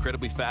with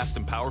incredibly fast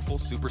and powerful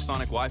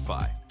supersonic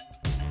Wi-Fi.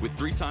 With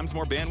 3 times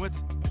more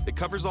bandwidth, it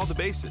covers all the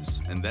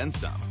bases, and then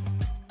some.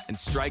 And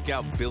strike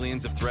out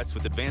billions of threats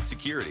with advanced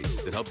security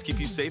that helps keep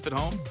you safe at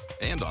home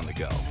and on the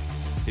go.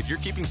 If you're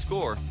keeping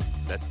score,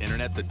 that's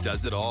internet that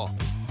does it all.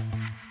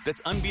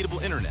 That's unbeatable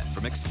internet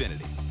from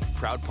Xfinity,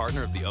 proud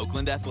partner of the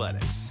Oakland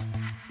Athletics.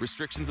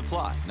 Restrictions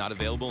apply. Not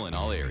available in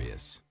all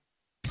areas.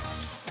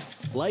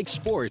 Like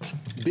sports,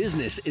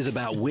 business is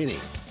about winning.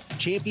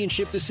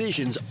 Championship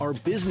decisions are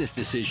business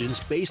decisions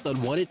based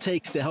on what it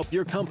takes to help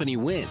your company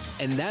win.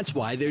 And that's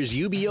why there's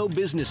UBO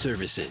Business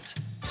Services,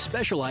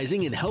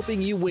 specializing in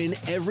helping you win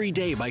every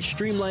day by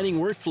streamlining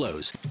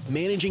workflows,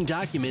 managing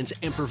documents,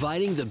 and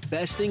providing the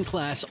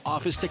best-in-class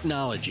office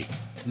technology.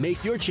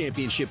 Make your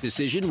championship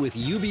decision with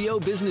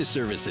UBO Business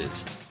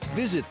Services.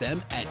 Visit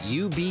them at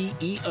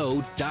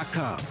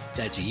ubeo.com.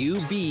 That's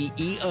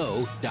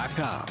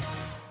ubeo.com.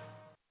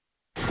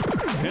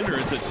 Pinder,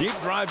 it's a deep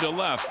drive to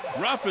left.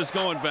 Ruff is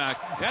going back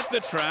at the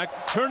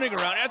track, turning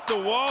around at the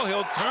wall.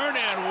 He'll turn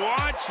and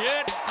watch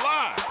it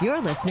fly.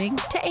 You're listening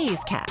to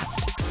A's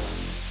Cast.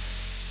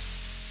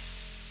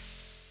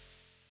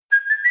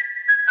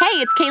 Hey,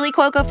 it's Kaylee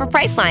Cuoco for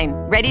Priceline.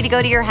 Ready to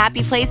go to your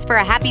happy place for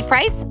a happy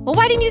price? Well,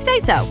 why didn't you say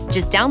so?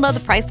 Just download the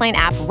Priceline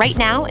app right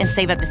now and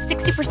save up to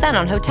 60%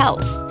 on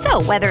hotels.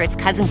 So whether it's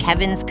Cousin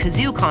Kevin's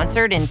Kazoo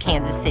Concert in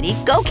Kansas City,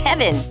 go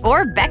Kevin,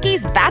 or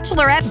Becky's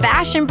Bachelorette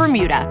Bash in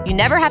Bermuda, you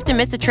never have to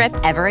miss a trip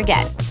ever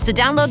again. So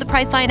download the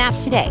Priceline app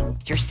today.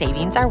 Your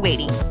savings are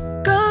waiting.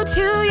 Go to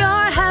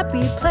your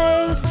happy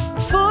place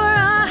for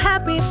a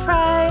happy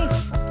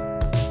price.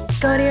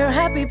 Go to your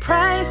happy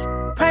price,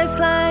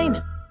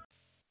 Priceline.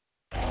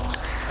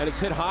 And it's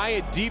hit high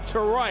and deep to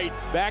right.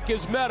 Back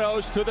is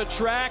Meadows to the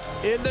track.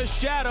 In the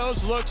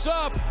shadows, looks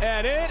up,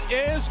 and it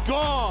is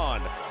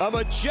gone. A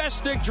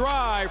majestic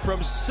drive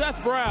from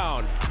Seth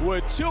Brown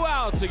with 2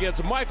 outs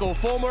against Michael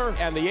Fulmer,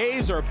 and the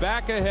A's are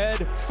back ahead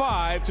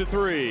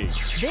 5-3.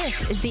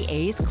 This is the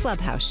A's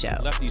Clubhouse Show.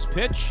 Lefty's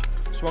pitch,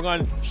 swung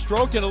on,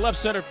 stroked into left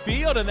center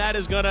field, and that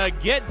is going to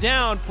get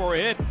down for a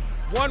hit.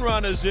 1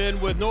 run is in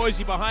with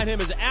Noisy behind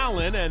him is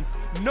Allen, and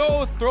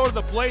no throw to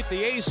the plate.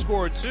 The A's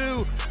score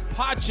 2.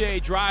 Pache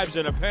drives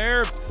in a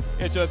pair.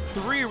 It's a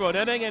 3-run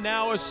inning and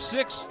now a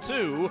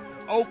 6-2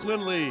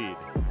 Oakland lead.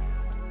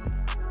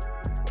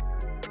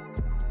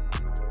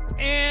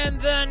 And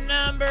the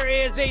number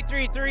is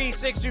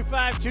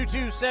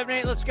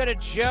 833-625-2278. Let's go to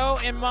Joe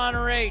in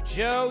Monterey.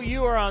 Joe,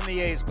 you are on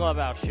the A's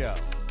Clubhouse Show.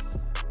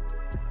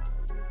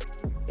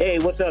 Hey,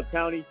 what's up,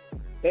 Tony?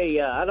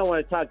 Hey, I don't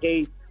want to talk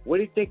A's. What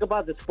do you think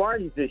about the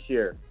Spartans this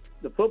year,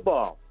 the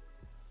football?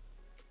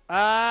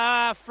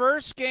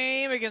 First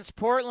game against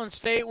Portland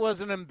State was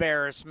an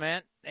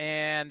embarrassment,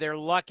 and they're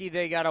lucky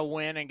they got a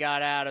win and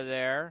got out of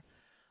there.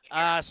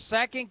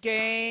 Second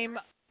game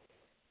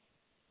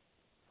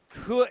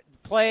could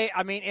play.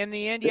 I mean, in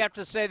the end, you have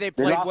to say they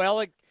played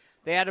well.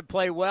 They had to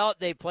play well.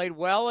 They played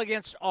well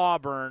against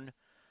Auburn,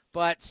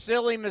 but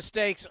silly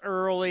mistakes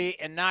early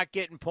and not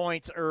getting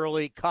points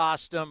early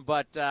cost them.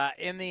 But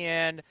in the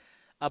end,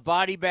 a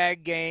body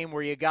bag game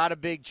where you got a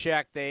big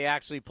check, they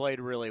actually played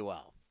really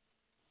well.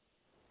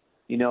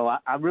 You know,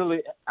 I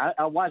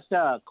watched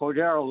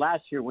Cordero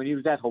last year when he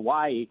was at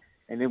Hawaii,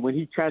 and then when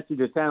he transferred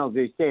to San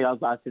Jose State, I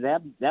said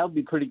that would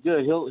be pretty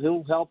good.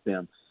 He'll help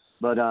them.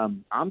 But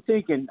I'm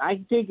thinking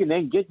they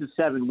can get to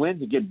 7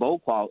 wins to get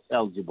bowl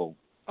eligible.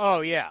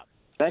 Oh yeah,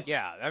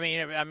 yeah. I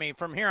mean,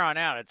 from here on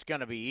out, it's going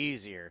to be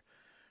easier.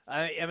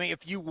 I mean,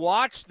 if you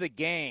watch the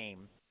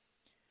game,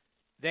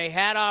 they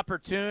had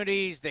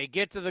opportunities. They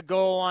get to the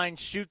goal line,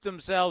 shoot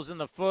themselves in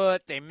the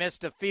foot. They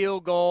missed a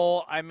field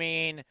goal. I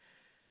mean,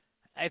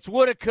 it's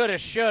woulda, coulda,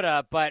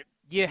 shoulda. But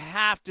you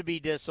have to be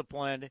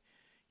disciplined.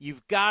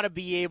 You've got to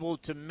be able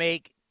to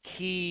make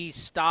key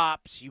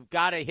stops. You've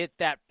got to hit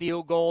that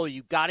field goal.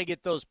 You've got to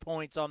get those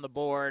points on the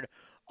board.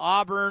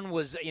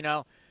 Auburn's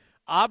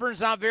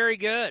not very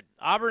good.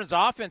 Auburn's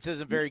offense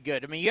isn't very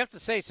good. I mean, you have to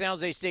say San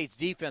Jose State's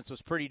defense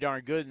was pretty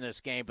darn good in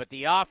this game, but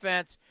the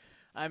offense,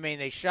 I mean,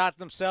 they shot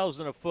themselves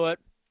in the foot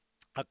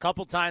a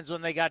couple times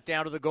when they got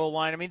down to the goal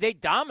line. I mean, they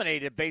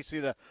dominated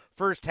basically the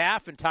first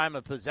half in time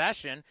of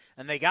possession,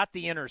 and they got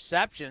the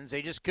interceptions.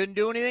 They just couldn't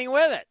do anything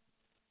with it.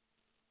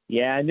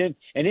 Yeah, and then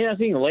I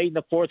think late in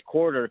the fourth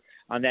quarter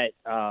on that,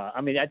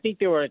 I think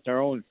they were at their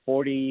own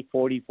 40,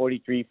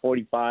 43,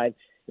 45.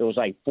 It was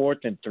like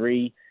 4th and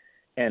 3.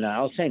 And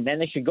I was saying, man,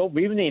 they should go.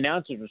 Even the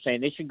announcers were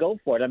saying they should go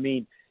for it. I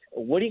mean,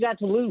 what do you got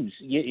to lose?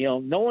 You know,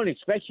 no one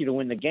expects you to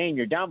win the game.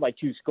 You're down by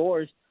 2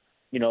 scores.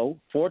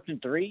 4th and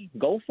 3,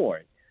 go for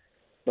it.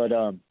 But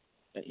I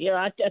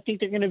think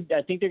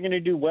they're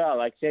gonna do well.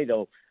 Like I say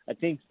though, I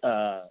think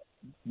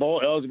bowl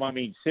eligible. I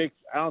mean 6.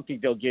 I don't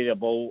think they'll get a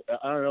bowl.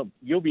 I don't know.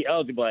 You'll be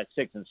eligible at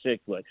 6 and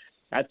 6, but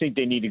I think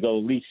they need to go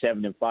at least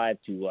 7 and 5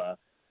 to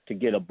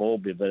get a bowl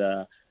bid.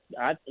 But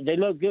they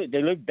look good.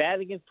 They look bad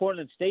against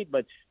Portland State,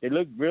 but they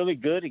look really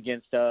good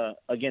against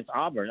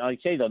Auburn. Like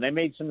I say though, they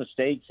made some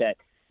mistakes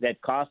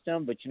that cost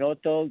them. But you know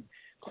what though,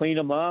 clean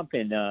them up,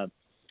 and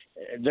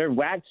their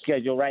WAC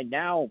schedule right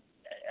now.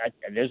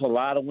 There's a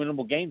lot of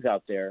winnable games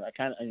out there. I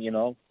kind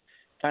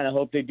of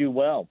hope they do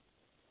well.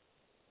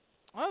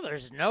 Well,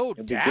 there's no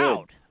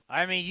doubt.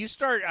 I mean, you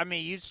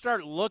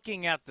start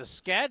looking at the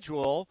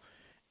schedule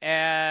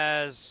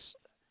as,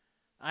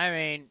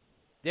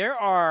 there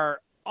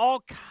are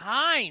all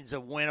kinds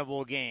of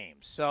winnable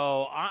games.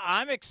 So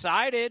I'm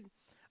excited.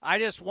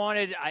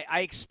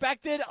 I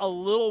expected a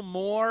little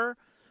more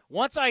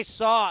once I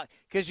saw,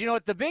 because you know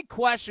what the big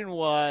question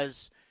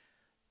was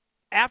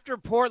after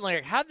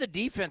Portland, how did the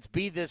defense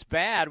be this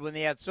bad when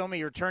they had so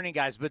many returning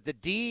guys? But the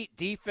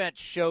defense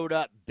showed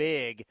up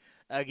big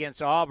against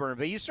Auburn.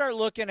 But you start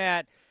looking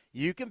at,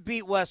 you can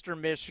beat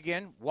Western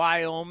Michigan,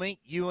 Wyoming,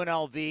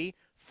 UNLV,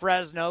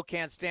 Fresno,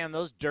 can't stand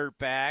those dirt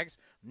bags,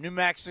 New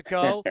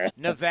Mexico,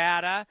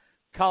 Nevada,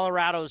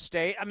 Colorado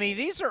State. I mean,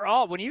 these are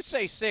all, when you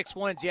say 6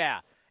 wins,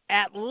 yeah,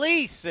 at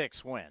least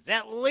 6 wins,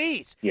 at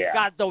least. Yeah.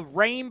 Got the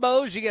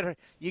Rainbows. You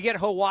get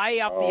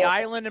Hawaii off the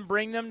island and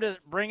bring them to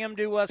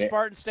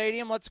Spartan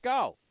Stadium. Let's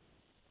go.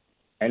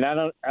 And I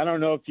don't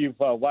know if you've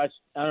watched.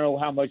 I don't know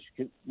how much,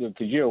 because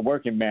you're a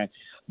working man,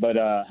 but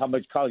how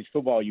much college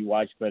football you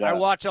watch. But I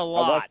watch a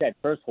lot.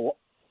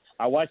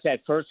 I watched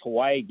that first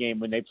Hawaii game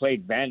when they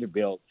played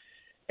Vanderbilt,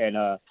 and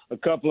a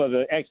couple of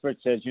the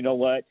experts says, you know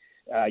what,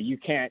 you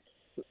can't.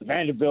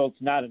 Vanderbilt's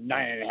not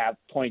 9.5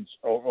 points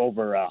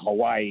over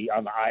Hawaii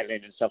on the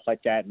island and stuff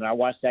like that. And I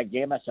watched that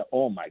game. I said,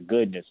 oh, my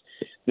goodness,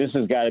 this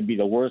has got to be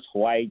the worst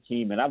Hawaii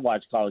team. And I've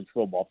watched college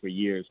football for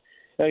years.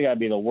 That's got to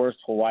be the worst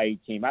Hawaii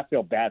team. I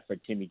feel bad for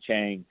Timmy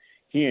Chang.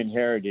 He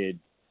inherited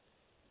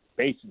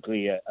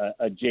basically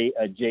a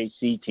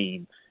JC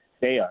team.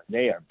 They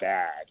are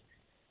bad.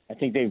 I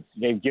think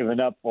they've given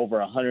up over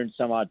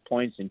 100-some-odd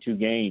points in 2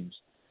 games.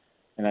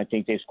 And I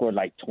think they scored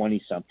like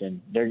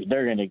 20-something. They're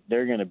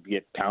gonna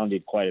get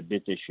pounded quite a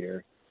bit this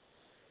year.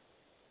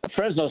 The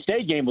Fresno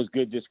State game was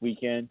good this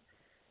weekend,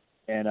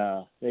 and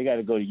they got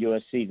to go to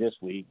USC this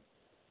week.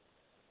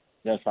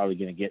 That's probably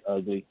gonna get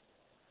ugly.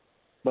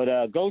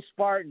 But go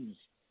Spartans!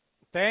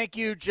 Thank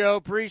you, Joe.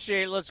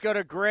 Appreciate it. Let's go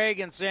to Greg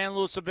in San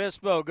Luis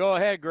Obispo. Go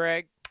ahead,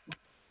 Greg.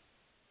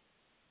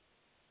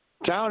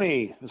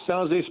 Townie, the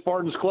San Jose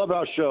Spartans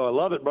Clubhouse Show. I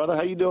love it, brother.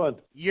 How you doing?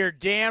 You're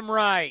damn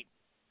right.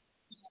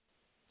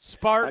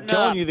 Spartan I'm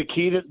telling up. you, the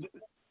key to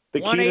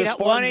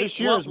Spartans this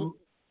year is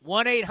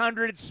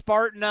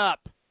 1-800-Spartan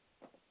up.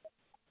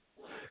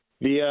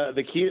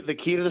 the key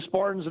to the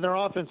Spartans and their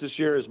offense this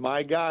year is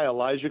my guy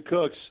Elijah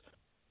Cooks.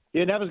 He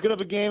didn't have as good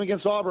of a game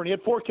against Auburn. He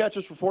had 4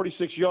 catches for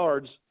 46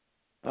 yards,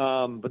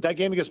 but that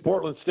game against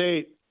Portland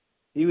State,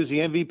 he was the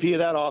MVP of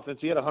that offense.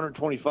 He had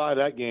 125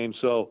 that game.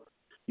 So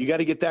you got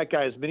to get that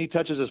guy as many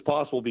touches as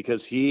possible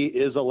because he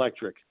is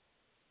electric.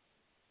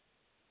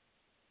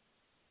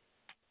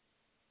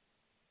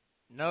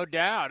 No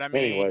doubt. I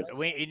mean,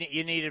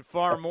 you needed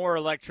far more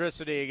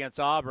electricity against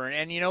Auburn.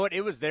 And you know what?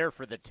 It was there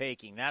for the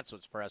taking. That's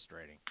what's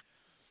frustrating.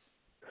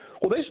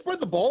 Well, they spread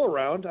the ball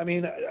around. I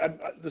mean,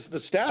 the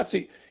stats,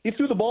 he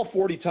threw the ball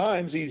 40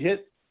 times. He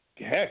hit,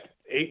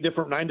 9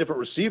 different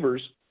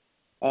receivers.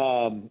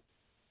 But,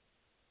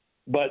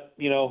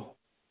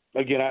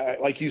 again,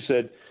 like you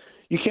said,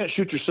 you can't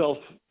shoot yourself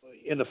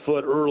in the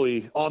foot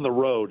early on the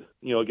road,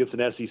 against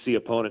an SEC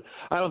opponent.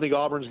 I don't think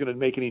Auburn's going to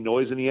make any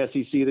noise in the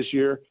SEC this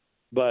year.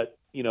 But,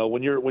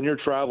 when you're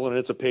traveling and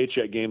it's a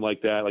paycheck game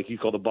like that, like you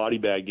call the body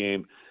bag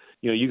game,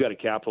 you got to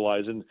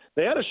capitalize. And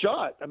they had a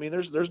shot. I mean,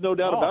 there's no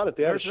doubt about it.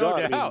 They had a shot.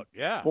 There's no doubt,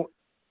 yeah.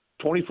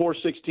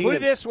 24-16. Put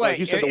it this way,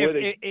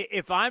 like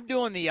if I'm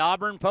doing the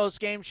Auburn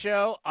postgame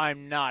show,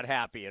 I'm not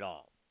happy at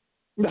all.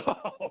 No,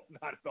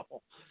 not at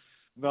all.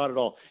 Not at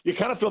all. You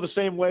kind of feel the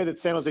same way that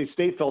San Jose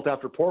State felt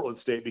after Portland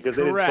State because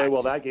they didn't play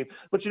well that game.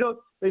 But,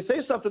 they say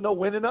something, though,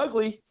 winning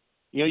ugly.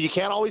 You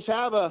can't always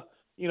have a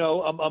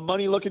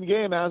money-looking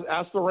game.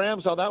 Ask the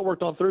Rams how that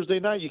worked on Thursday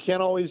night. You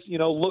can't always,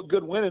 look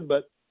good winning,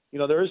 but,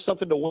 there is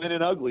something to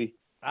winning ugly.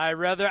 I'd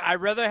rather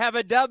have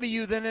a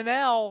W than an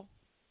L.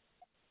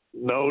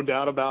 No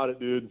doubt about it,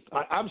 dude.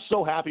 I'm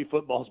so happy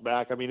football's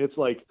back. I mean, it's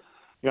like,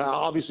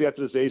 obviously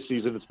after this A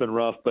season, it's been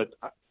rough, but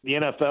the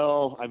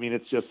NFL, I mean,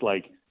 it's just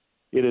like,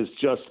 it is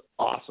just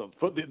awesome.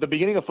 The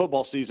beginning of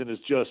football season is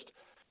just,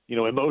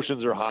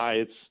 emotions are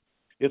high.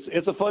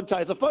 It's a fun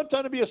time. It's a fun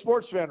time to be a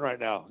sports fan right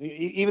now,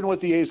 even with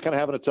the A's kind of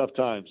having a tough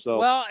time. So,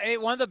 well,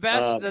 one of the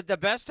best, the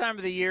best time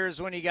of the year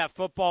is when you got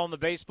football and the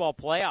baseball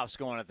playoffs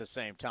going at the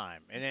same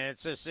time, and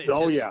it's just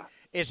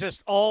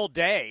all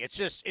day. It's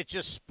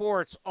just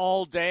sports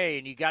all day,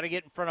 and you got to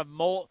get in front of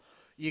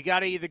You got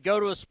to either go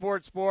to a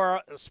sports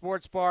bar.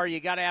 You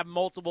got to have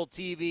multiple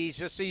TVs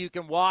just so you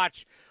can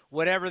watch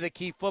whatever the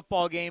key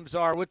football games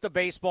are. With the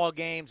baseball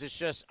games, it's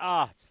just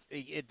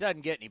it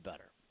doesn't get any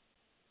better.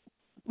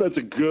 That's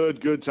a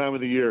good time of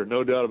the year,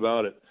 no doubt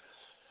about it.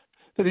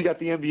 Then you got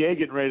the NBA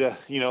getting ready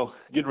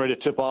to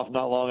tip off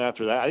not long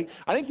after that.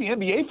 I think the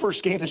NBA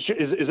first game is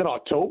in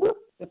October,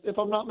 if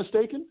I'm not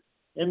mistaken.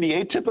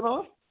 NBA tipping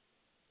off.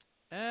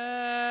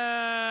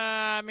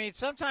 I mean,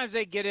 sometimes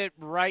they get it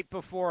right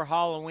before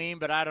Halloween,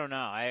 but I don't know.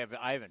 I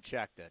haven't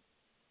checked it.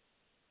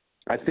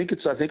 I think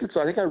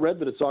I read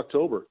that it's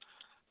October.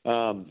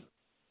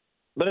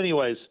 But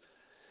anyways,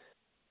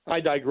 I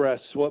digress.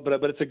 But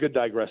it's a good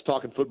digress.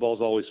 Talking football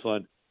is always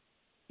fun.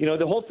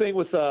 The whole thing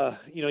with I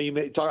think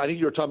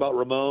you were talking about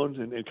Ramon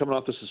and coming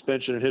off the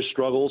suspension and his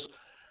struggles.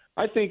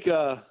 I think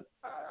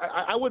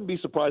I wouldn't be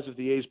surprised if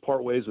the A's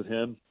part ways with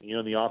him,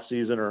 in the off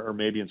season or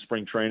maybe in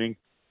spring training.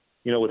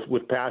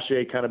 With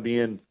Pache kind of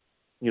being,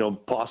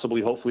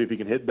 possibly, hopefully, if he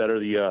can hit better,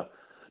 the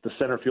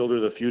center fielder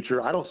of the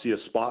future. I don't see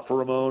a spot for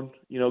Ramon,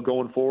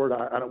 going forward.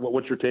 I don't.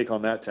 What's your take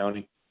on that,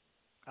 Tony?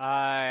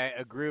 I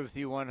agree with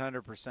you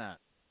 100%.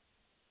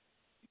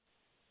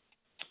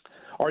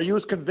 Are you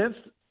as convinced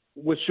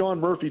with Sean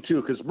Murphy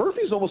too? Because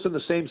Murphy's almost in the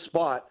same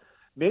spot.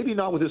 Maybe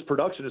not with his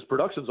production. His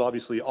production's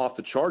obviously off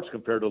the charts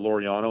compared to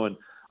Laureano, and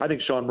I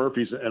think Sean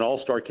Murphy's an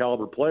all-star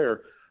caliber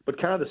player. But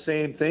kind of the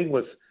same thing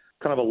with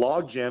kind of a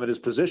logjam at his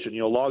position.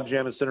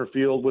 Logjam in center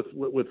field with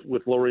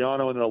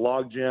Laureano, and then a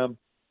logjam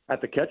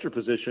at the catcher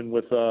position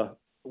with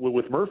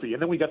Murphy.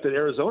 And then we got that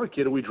Arizona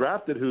kid who we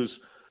drafted, who's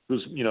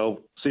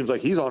seems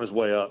like he's on his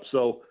way up.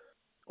 So,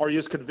 are you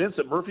as convinced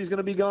that Murphy's going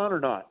to be gone or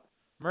not?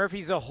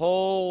 Murphy's a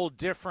whole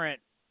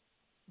different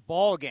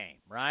ball game,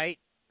 right?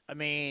 I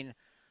mean,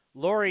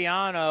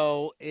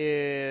 Laureano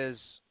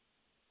is.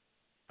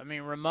 I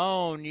mean,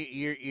 Ramon,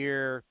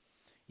 you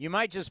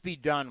might just be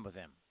done with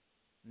him.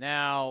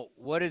 Now,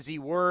 what is he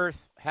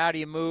worth? How do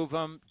you move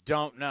him?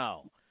 Don't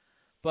know.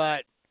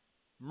 But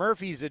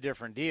Murphy's a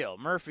different deal.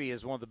 Murphy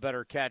is one of the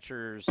better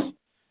catchers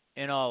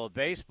in all of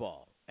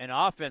baseball, an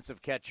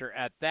offensive catcher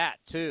at that,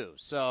 too.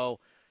 So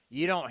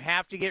you don't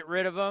have to get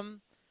rid of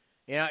him.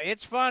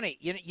 It's funny.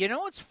 You know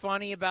what's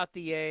funny about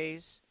the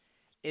A's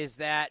is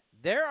that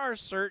there are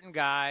certain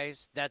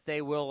guys that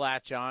they will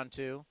latch on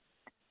to,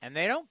 and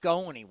they don't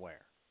go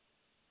anywhere.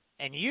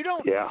 And you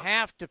don't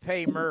have to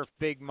pay Murph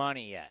big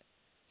money yet.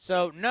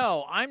 So,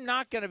 no, I'm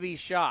not going to be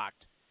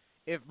shocked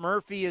if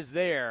Murphy is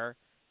there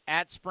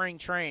at spring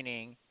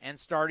training and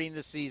starting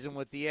the season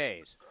with the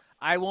A's.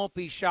 I won't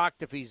be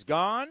shocked if he's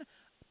gone,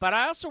 but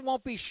I also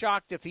won't be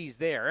shocked if he's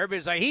there.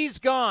 Everybody's like, he's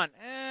gone.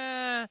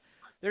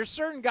 There's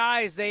certain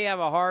guys they have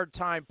a hard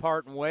time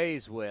parting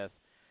ways with,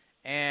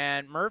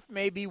 and Murph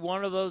may be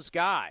one of those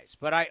guys.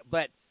 But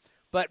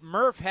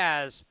Murph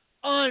has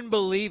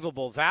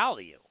unbelievable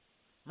value.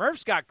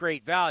 Murph's got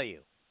great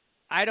value.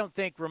 I don't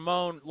think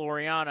Ramon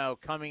Laureano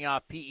coming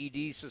off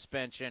PED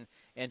suspension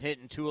and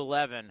hitting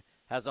 211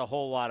 has a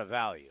whole lot of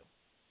value.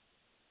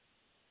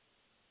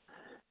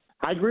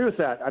 I agree with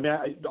that. I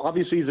mean,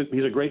 obviously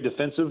he's a great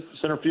defensive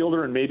center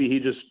fielder, and maybe he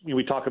just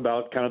we talk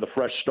about kind of the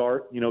fresh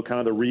start, kind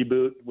of the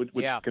reboot, which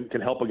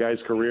can help a guy's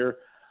career.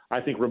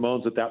 I think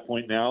Ramon's at that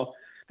point now.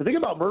 The thing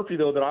about Murphy,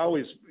 though, that I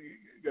always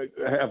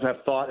have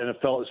thought and have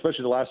felt,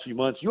 especially the last few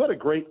months, you had a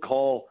great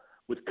call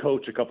with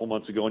Coach a couple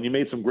months ago, and you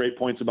made some great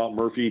points about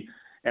Murphy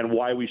and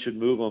why we should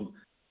move him.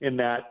 In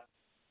that,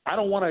 I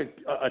don't want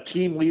a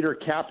team leader,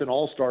 captain,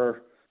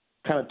 all-star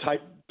kind of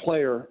type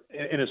player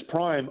in his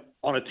prime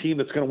on a team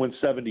that's going to win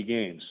 70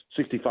 games,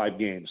 65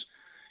 games.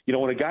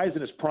 When a guy's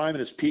in his prime and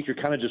his peak, you're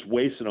kind of just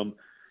wasting him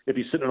if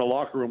he's sitting in a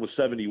locker room with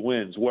 70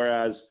 wins.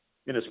 Whereas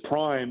in his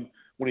prime,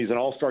 when he's an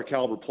all-star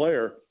caliber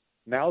player,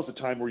 now's the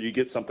time where you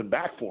get something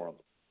back for him.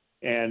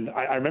 And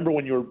I remember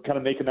when you were kind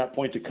of making that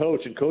point to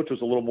Coach, and Coach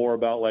was a little more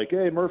about like,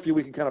 hey, Murphy,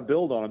 we can kind of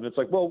build on him. And it's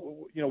like,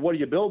 well, what are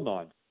you building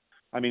on?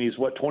 I mean, he's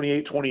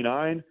 28,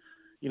 29,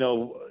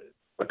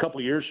 a couple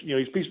of years,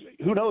 he's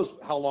who knows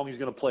how long he's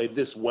going to play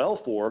this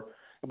well for.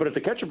 But at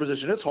the catcher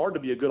position, it's hard to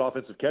be a good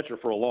offensive catcher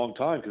for a long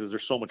time because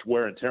there's so much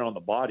wear and tear on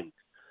the body.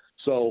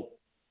 So,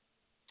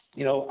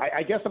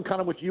 I guess I'm kind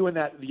of with you in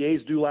that the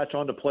A's do latch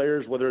on to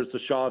players, whether it's the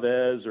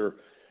Chavez or,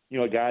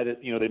 a guy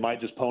that, they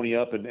might just pony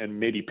up and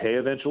maybe pay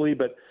eventually.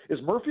 But is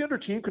Murphy under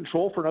team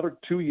control for another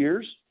 2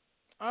 years?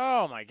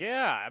 Oh, my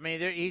God. I mean,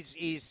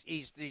 he's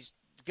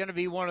going to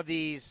be one of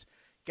these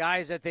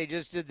guys that they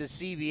just did the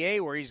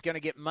CBA where he's going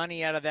to get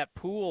money out of that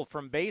pool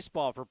from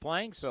baseball for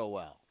playing so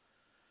well.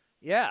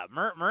 Yeah,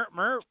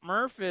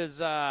 Murph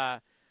is I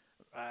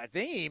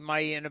think he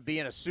might end up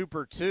being a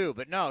Super 2,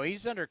 but no,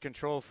 he's under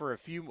control for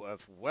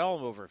well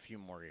over a few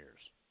more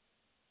years.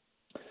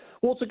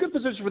 Well, it's a good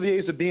position for the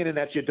A's to be in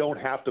that you don't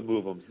have to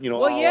move them.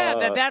 Well,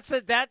 yeah,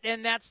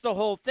 that's the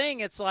whole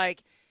thing. It's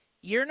like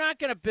you're not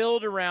going to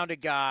build around a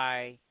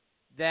guy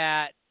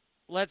that,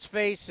 let's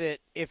face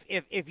it,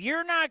 if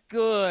you're not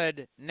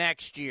good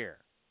next year,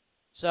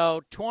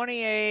 so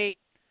 28,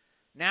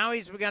 now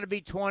he's going to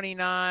be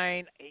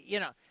 29,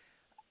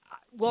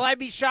 will I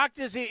be shocked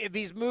if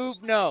he's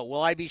moved? No.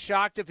 Will I be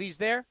shocked if he's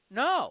there?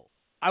 No.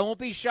 I won't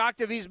be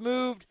shocked if he's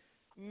moved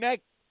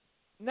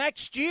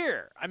next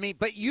year. I mean,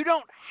 but you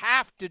don't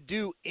have to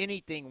do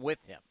anything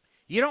with him.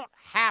 You don't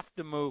have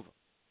to move him.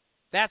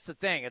 That's the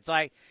thing. It's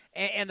like,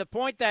 and the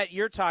point that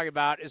you're talking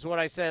about is what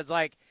I said. It's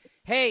like,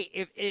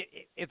 hey,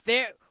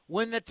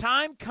 when the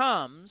time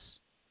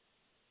comes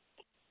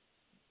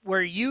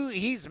where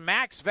he's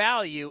max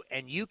value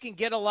and you can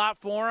get a lot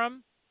for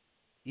him,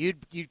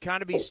 you'd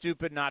kind of be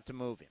stupid not to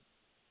move him.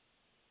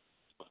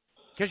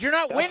 Because you're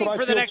not winning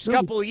for the next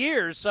couple of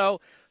years.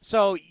 So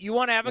you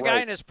want to have a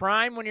guy in his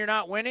prime when you're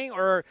not winning,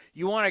 or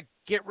you want to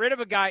get rid of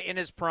a guy in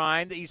his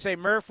prime that you say,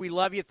 Murph, we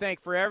love you, thank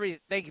you for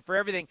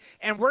everything,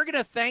 and we're going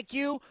to thank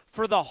you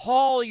for the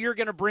haul you're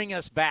going to bring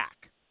us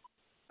back.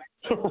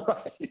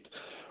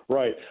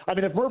 Right. I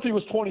mean, if Murphy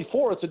was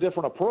 24, it's a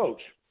different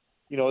approach.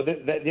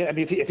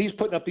 If he's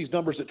putting up these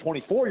numbers at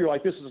 24, you're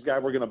like, this is a guy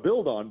we're going to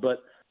build on.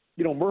 But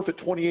Murph at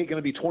 28 going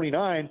to be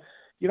 29.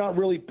 You're not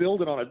really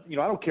building on I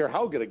don't care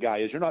how good a guy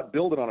is. You're not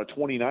building on a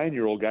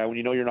 29-year-old guy when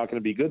you know you're not going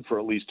to be good for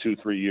at least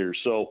 2-3 years.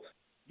 So,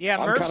 yeah,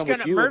 Murph's going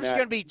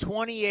to be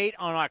 28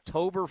 on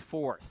October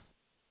 4th.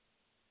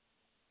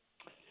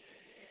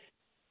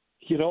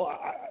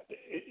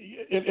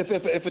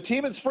 If a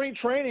team in spring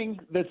training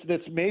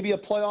that's maybe a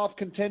playoff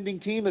contending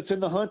team that's in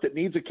the hunt that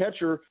needs a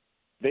catcher,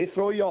 they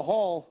throw you a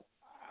haul.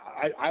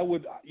 I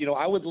would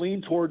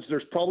lean towards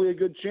there's probably a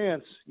good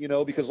chance,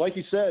 because like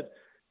you said,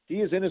 he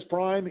is in his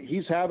prime.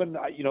 He's having,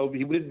 he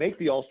didn't make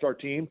the All-Star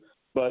team,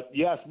 but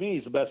you ask me,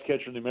 he's the best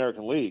catcher in the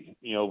American League,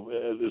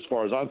 as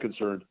far as I'm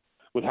concerned,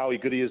 with how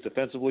good he is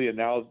defensively. And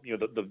now,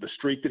 the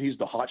streak that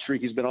the hot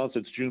streak he's been on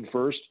since June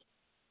 1st.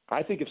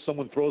 I think if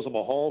someone throws him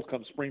a haul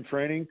come spring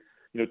training,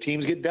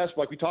 teams get desperate.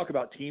 Like we talk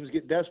about, teams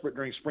get desperate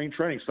during spring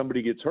training.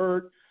 Somebody gets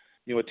hurt,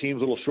 a team's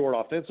a little short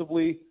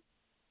offensively.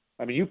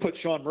 I mean, you put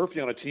Sean Murphy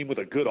on a team with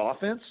a good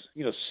offense,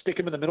 stick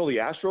him in the middle of the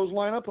Astros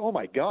lineup. Oh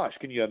my gosh,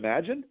 can you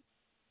imagine?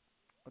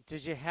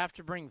 Did you have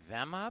to bring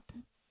them up?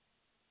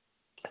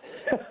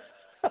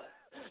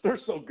 They're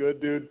so good,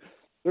 dude.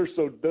 They're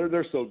so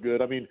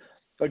good. I mean,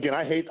 again,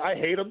 I hate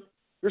them.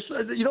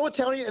 You know what,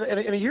 Tony?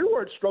 In a year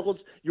where it struggles,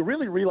 you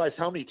really realize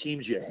how many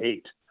teams you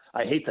hate.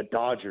 I hate the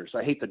Dodgers.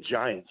 I hate the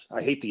Giants.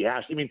 I hate the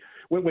Astros. I mean,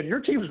 when your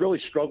team's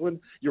really struggling,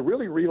 you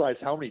really realize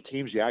how many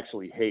teams you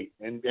actually hate.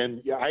 And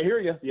yeah, I hear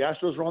you. The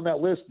Astros are on that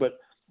list, but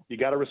you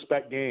got to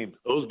respect game.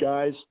 Those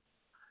guys,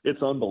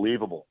 it's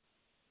unbelievable.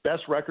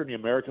 Best record in the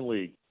American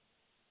League.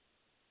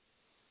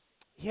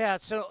 Yeah,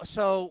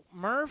 so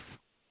Murph,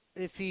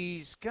 if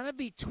he's going to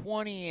be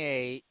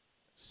 28,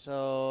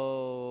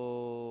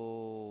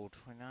 so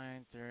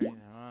 29, 30,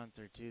 31,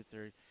 32,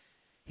 30.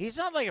 He's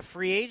not like a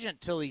free agent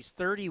till he's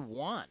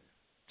 31,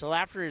 till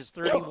after his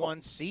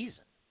 31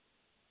 season,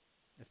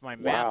 if my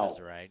math is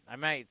right.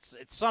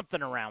 It's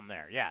something around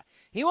there, yeah.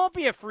 He won't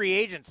be a free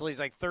agent till he's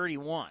like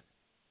 31.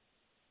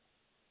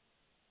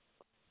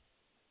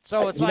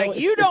 So it's like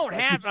you don't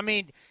have. I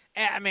mean,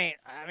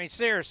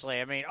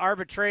 seriously. I mean,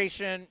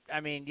 arbitration.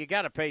 I mean, you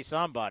got to pay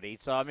somebody.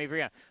 So I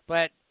mean,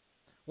 but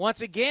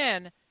once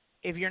again,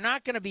 if you're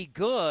not going to be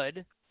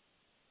good,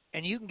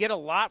 and you can get a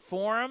lot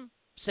for him,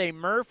 say,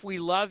 Murph, we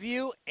love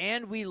you,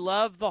 and we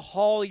love the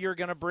haul you're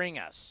going to bring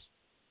us.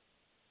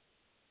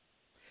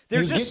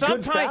 There's just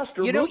sometimes,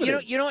 you know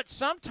what?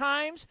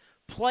 Sometimes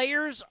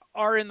players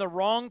are in the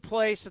wrong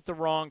place at the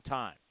wrong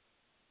time.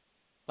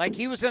 Like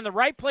he was in the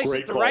right place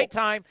at the right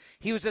time.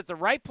 He was at the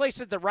right place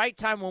at the right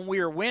time when we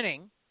were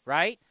winning,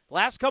 right?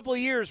 Last couple of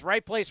years,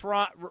 right place,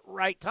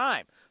 right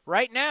time.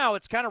 Right now,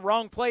 it's kind of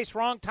wrong place,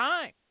 wrong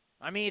time.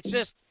 I mean, it's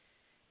just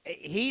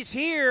he's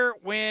here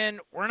when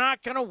we're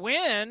not going to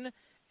win,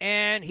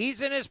 and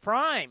he's in his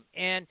prime.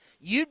 And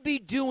you'd be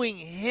doing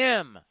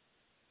him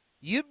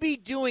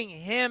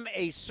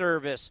a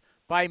service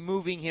by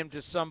moving him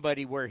to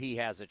somebody where he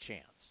has a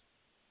chance.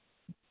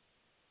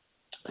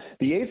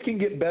 The A's can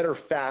get better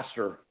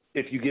faster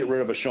if you get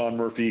rid of a Sean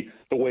Murphy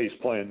the way he's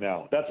playing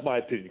now. That's my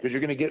opinion, because you're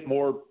going to get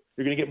more.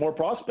 You're going to get more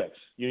prospects.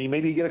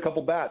 Maybe you get a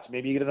couple bats.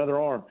 Maybe you get another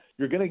arm.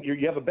 You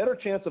have a better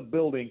chance of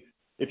building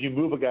if you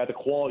move a guy the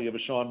quality of a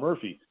Sean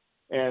Murphy.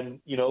 And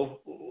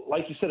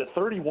like you said, at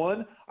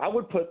 31, I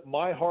would put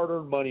my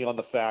hard-earned money on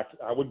the fact.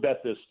 I would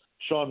bet this: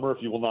 Sean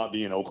Murphy will not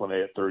be in Oakland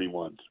at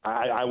 31.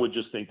 I would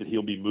just think that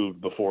he'll be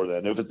moved before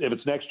then. If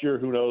it's next year,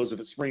 who knows? If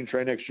it's spring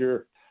training next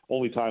year,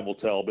 only time will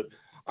tell. But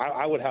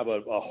I would have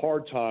a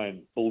hard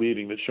time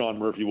believing that Sean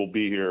Murphy will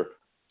be here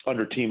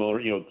under team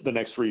owner, the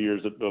next 3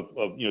 years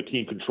of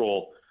team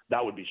control.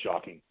 That would be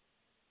shocking.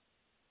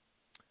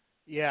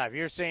 Yeah, if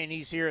you're saying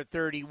he's here at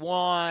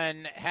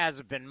 31,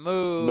 hasn't been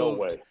moved. No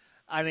way.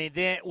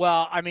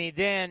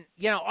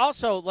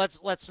 Also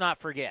let's not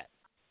forget,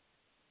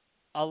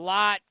 a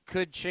lot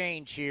could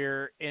change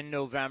here in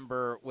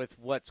November with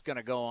what's going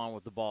to go on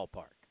with the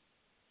ballpark.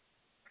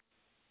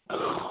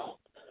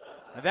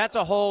 That's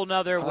a whole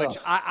nother, which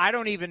I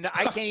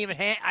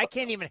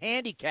can't even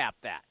handicap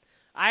that.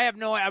 I have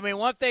no. I mean,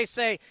 what they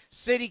say,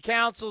 city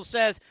council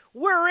says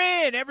we're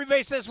in.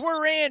 Everybody says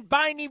we're in.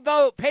 Binding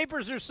vote.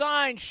 Papers are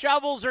signed.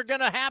 Shovels are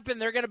going to happen.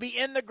 They're going to be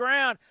in the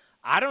ground.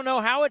 I don't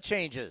know how it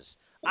changes.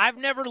 I've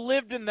never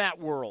lived in that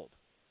world.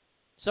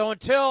 So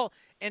until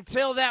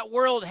that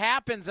world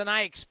happens and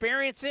I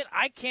experience it,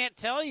 I can't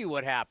tell you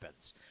what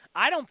happens.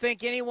 I don't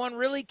think anyone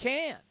really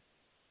can.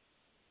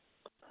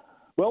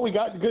 Well, we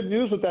got good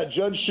news with that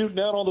judge shooting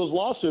down all those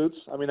lawsuits.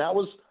 I mean, that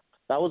was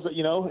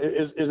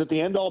is it the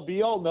end all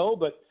be all? No,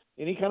 but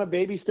any kind of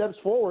baby steps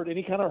forward,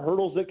 any kind of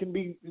hurdles that can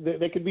be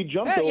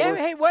jumped over. Yeah,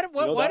 hey, what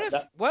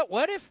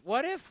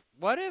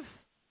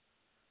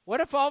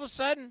if all of a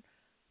sudden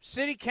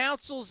city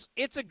councils,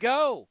 it's a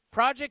go,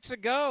 project's a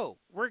go.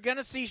 We're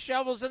gonna see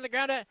shovels in the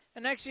ground, and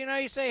next thing you know,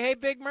 you say, hey,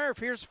 Big Murph,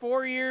 here's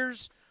 4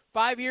 years,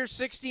 5 years,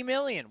 $60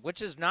 million,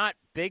 which is not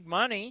big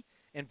money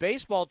in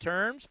baseball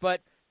terms,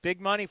 but big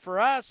money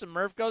for us. And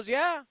Murph goes,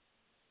 yeah,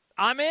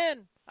 I'm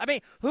in. I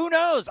mean, who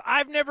knows?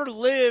 I've never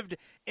lived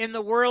in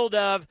the world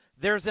of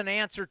there's an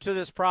answer to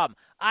this problem.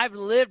 I've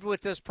lived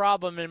with this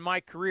problem in my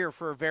career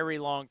for a very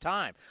long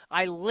time.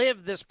 I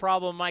lived this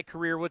problem in my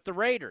career with the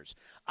Raiders.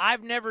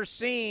 I've never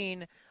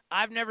seen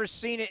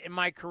it in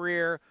my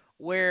career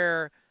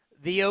where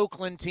the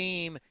Oakland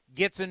team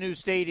gets a new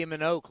stadium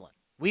in Oakland.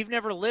 We've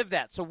never lived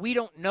that, so we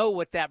don't know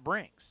what that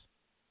brings.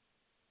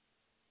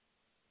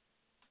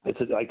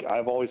 Like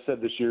I've always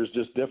said, this year is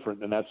just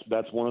different, and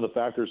that's one of the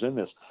factors in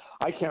this.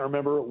 I can't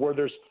remember where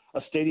there's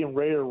a stadium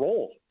ready to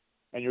roll,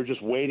 and you're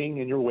just waiting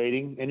and you're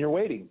waiting and you're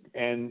waiting.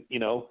 And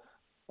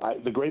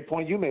the great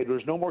point you made: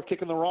 there's no more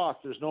kicking the rock.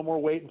 There's no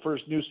more waiting for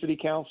new city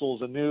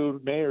councils and new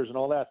mayors and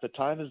all that. The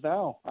time is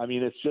now. I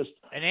mean, it's just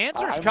an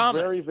answer's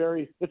coming. Very,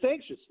 very. It's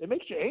anxious. It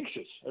makes you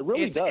anxious. It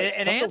really does.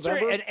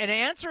 An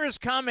answer is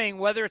coming,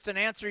 whether it's an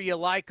answer you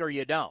like or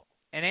you don't.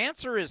 An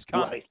answer is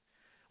coming, right,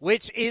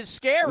 which is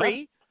scary.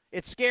 Right.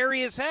 It's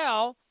scary as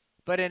hell,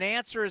 but an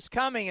answer is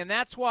coming, and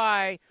that's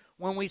why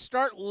when we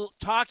start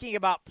talking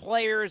about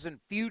players and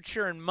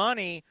future and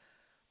money,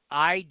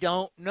 I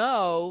don't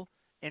know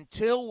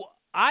until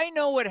I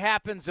know what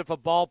happens if a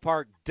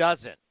ballpark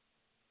doesn't,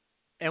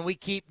 and we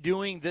keep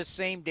doing this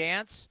same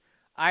dance.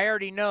 I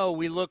already know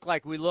we look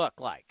like we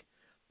look like.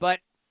 But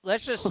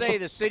let's just say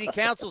the city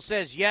council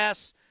says,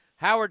 yes,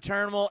 Howard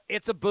Turnbull,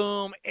 it's a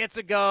boom, it's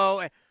a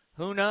go.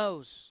 Who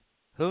knows?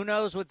 Who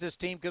knows what this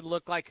team could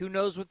look like? Who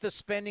knows what the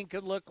spending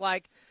could look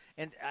like?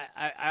 And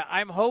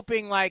I'm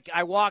hoping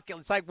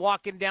it's like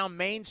walking down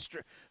Main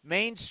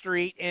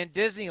Street in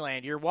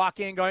Disneyland. You're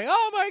walking and going,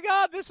 oh, my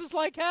God, this is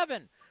like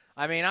heaven.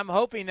 I mean, I'm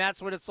hoping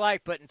that's what it's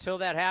like. But until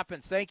that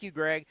happens, thank you,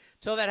 Greg.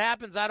 Until that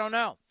happens, I don't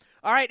know.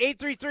 All right,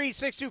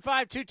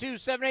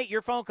 833-625-2278.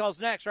 Your phone call's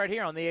next right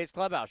here on the A's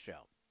Clubhouse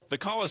Show. The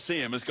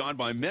Coliseum has gone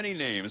by many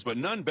names, but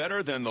none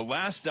better than the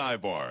Last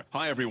Dive Bar.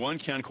 Hi, everyone.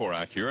 Ken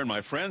Korak here, and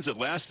my friends at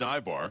Last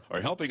Dive Bar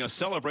are helping us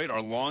celebrate our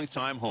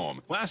longtime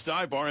home. Last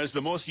Dive Bar has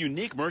the most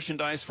unique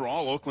merchandise for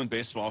all Oakland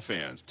baseball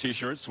fans.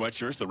 T-shirts,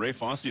 sweatshirts, the Ray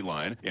Fosse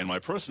line, and my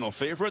personal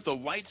favorite, the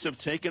lights have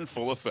taken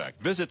full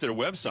effect. Visit their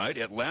website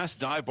at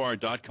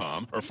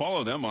lastdivebar.com or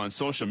follow them on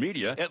social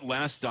media at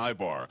Last Dive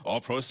Bar.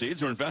 All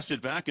proceeds are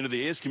invested back into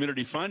the A's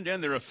Community Fund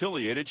and their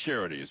affiliated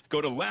charities.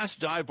 Go to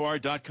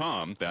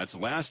lastdivebar.com. That's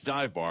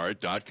lastdivebar.com.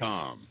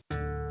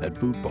 At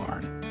Boot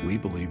Barn, we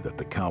believe that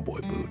the cowboy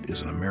boot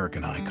is an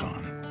American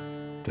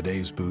icon.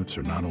 Today's boots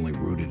are not only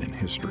rooted in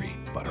history,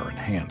 but are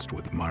enhanced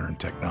with modern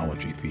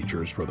technology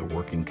features for the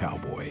working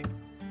cowboy.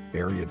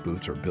 Ariat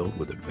boots are built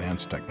with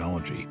advanced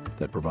technology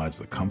that provides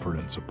the comfort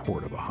and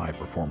support of a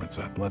high-performance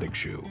athletic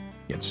shoe,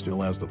 yet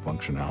still has the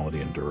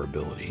functionality and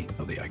durability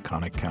of the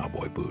iconic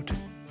cowboy boot.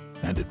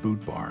 And at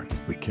Boot Barn,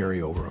 we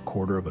carry over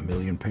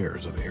 250,000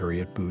 pairs of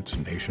Ariat boots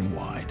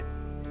nationwide.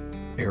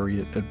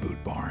 Ariat at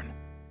Boot Barn.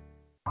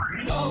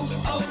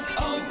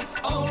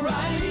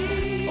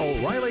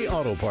 O'Reilly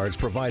Auto Parts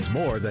provides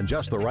more than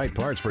just the right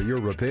parts for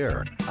your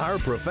repair. Our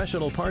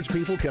professional parts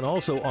people can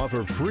also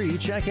offer free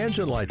check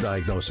engine light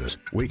diagnosis.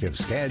 We can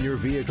scan your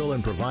vehicle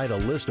and provide a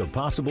list of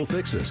possible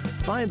fixes.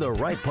 Find the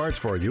right parts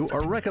for you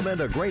or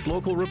recommend a great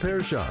local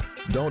repair shop.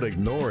 Don't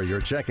ignore your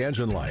check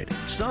engine light.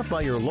 Stop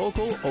by your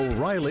local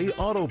O'Reilly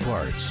Auto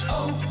Parts.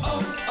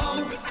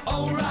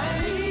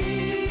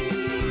 O'Reilly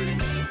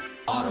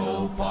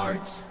Auto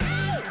Parts.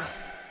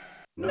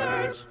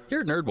 Nerds. Here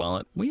at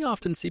NerdWallet, we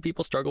often see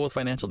people struggle with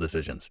financial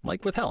decisions,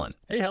 like with Helen.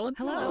 Hey, Helen.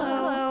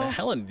 Hello.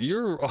 Helen,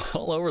 you're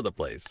all over the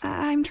place.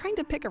 I'm trying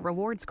to pick a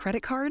rewards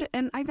credit card,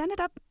 and I've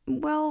ended up,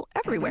 well,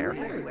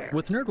 everywhere.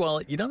 With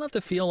NerdWallet, you don't have to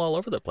feel all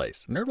over the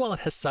place. NerdWallet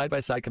has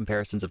side-by-side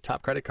comparisons of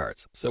top credit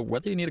cards. So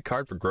whether you need a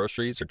card for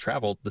groceries or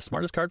travel, the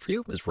smartest card for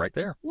you is right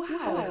there.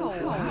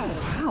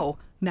 Wow.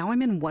 Now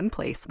I'm in one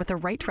place with the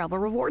right travel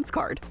rewards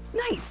card.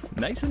 Nice.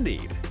 Nice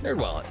indeed.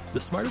 NerdWallet, the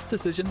smartest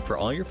decision for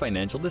all your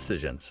financial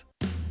decisions.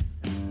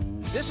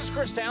 This is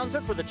Chris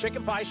Townsend for the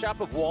Chicken Pie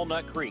Shop of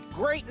Walnut Creek.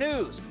 Great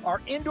news!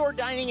 Our indoor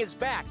dining is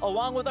back,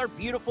 along with our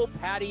beautiful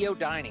patio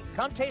dining.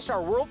 Come taste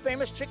our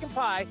world-famous chicken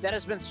pie that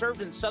has been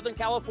served in Southern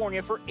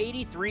California for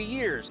 83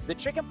 years. The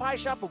Chicken Pie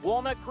Shop of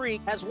Walnut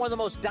Creek has one of the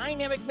most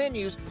dynamic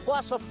menus,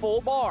 plus a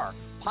full bar.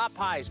 Pot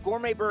pies,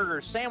 gourmet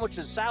burgers,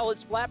 sandwiches,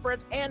 salads,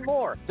 flatbreads, and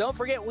more. Don't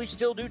forget, we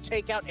still do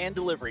takeout and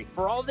delivery.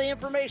 For all the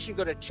information,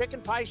 go to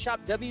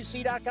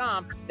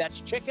chickenpieshopwc.com.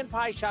 That's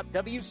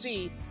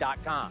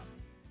chickenpieshopwc.com.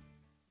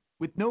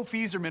 With no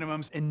fees or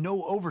minimums and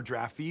no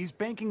overdraft fees,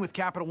 banking with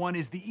Capital One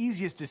is the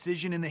easiest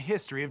decision in the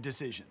history of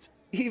decisions.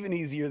 Even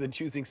easier than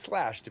choosing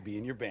Slash to be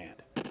in your band.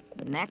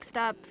 Next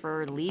up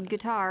for lead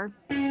guitar.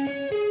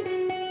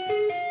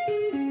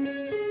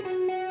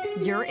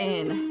 You're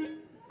in.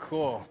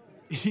 Cool.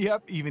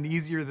 Yep, even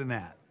easier than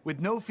that. With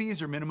no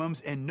fees or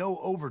minimums and no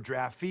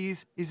overdraft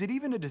fees, is it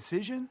even a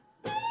decision?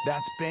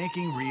 That's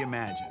banking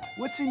reimagined.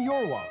 What's in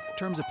your wallet?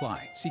 Terms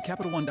apply. See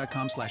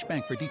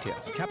CapitalOne.com/bank for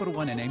details. Capital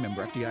One N.A.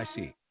 member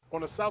FDIC. On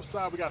the south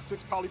side, we got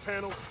 6 poly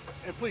panels,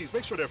 and please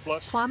make sure they're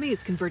flush. Kwame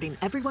is converting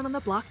everyone on the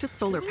block to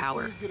solar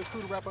power. Please get a crew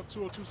to wrap up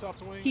 202 South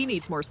Duane. He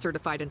needs more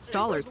certified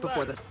installers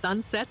before the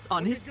sun sets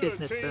on his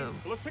business boom.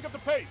 Well, let's pick up the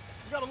pace.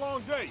 We got a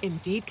long day.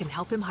 Indeed can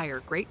help him hire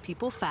great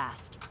people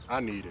fast. I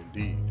need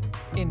Indeed.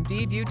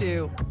 Indeed you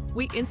do.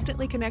 We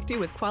instantly connect you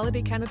with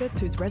quality candidates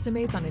whose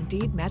resumes on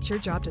Indeed match your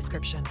job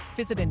description.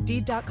 Visit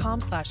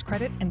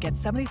Indeed.com/credit and get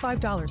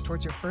 $75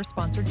 towards your first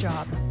sponsored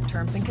job.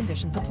 Terms and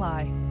conditions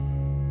apply.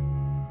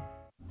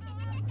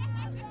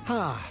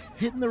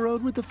 Hitting the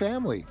road with the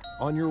family.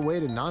 On your way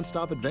to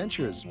nonstop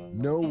adventures.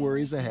 No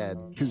worries ahead,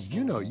 because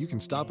you know you can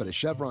stop at a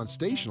Chevron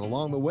station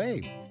along the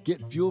way.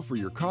 Get fuel for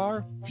your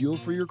car, fuel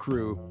for your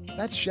crew.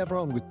 That's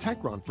Chevron with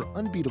Techron for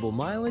unbeatable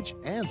mileage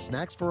and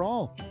snacks for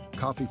all.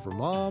 Coffee for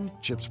mom,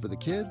 chips for the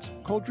kids,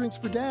 cold drinks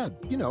for dad.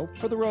 You know,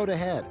 for the road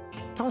ahead.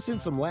 Toss in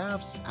some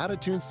laughs,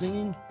 out-of-tune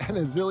singing, and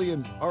a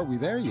zillion "Are we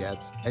there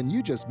yet?" And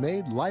you just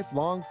made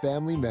lifelong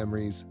family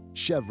memories.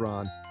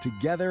 Chevron,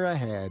 together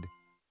ahead.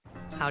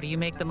 How do you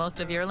make the most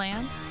of your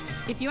land?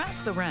 If you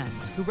ask the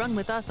Wrens, who run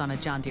with us on a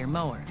John Deere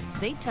mower,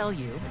 they tell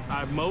you,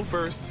 I mow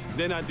first,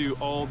 then I do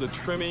all the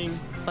trimming.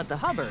 But the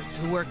Hubbards,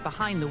 who work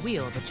behind the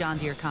wheel of a John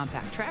Deere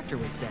compact tractor,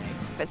 would say,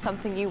 if it's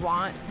something you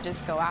want,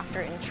 just go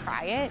after it and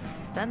try it.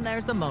 Then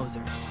there's the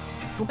Mosers,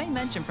 who may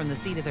mention from the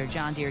seat of their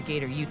John Deere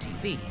Gator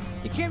UTV.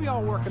 You can't be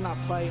all work and not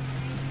play.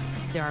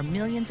 There are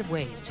millions of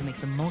ways to make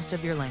the most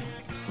of your land.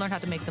 Learn how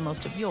to make the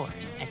most of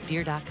yours at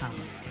Deere.com.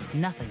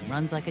 Nothing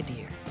runs like a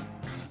Deere.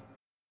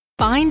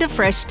 Find a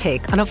fresh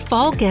take on a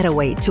fall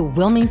getaway to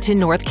Wilmington,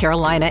 North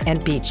Carolina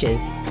and beaches.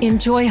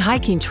 Enjoy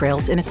hiking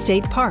trails in a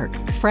state park,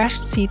 fresh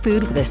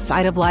seafood with a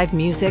side of live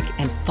music,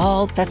 and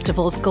fall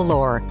festivals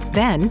galore.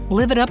 Then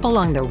live it up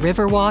along the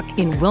Riverwalk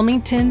in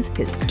Wilmington's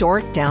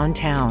historic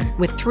downtown.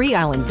 With 3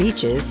 island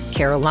beaches,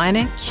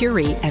 Carolina,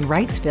 Curie, and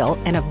Wrightsville,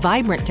 and a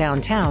vibrant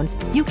downtown,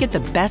 you get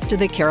the best of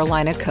the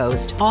Carolina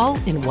coast all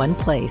in one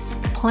place.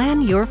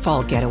 Plan your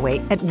fall getaway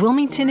at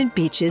Wilmington and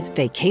Beaches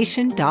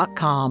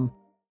Vacation.com.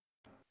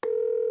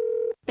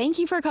 Thank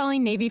you for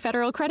calling Navy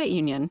Federal Credit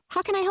Union.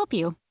 How can I help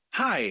you?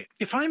 Hi,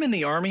 if I'm in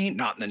the Army,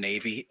 not in the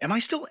Navy, am I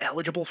still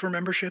eligible for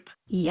membership?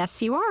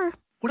 Yes, you are.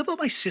 What about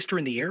my sister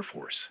in the Air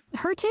Force?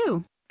 Her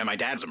too. And my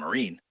dad's a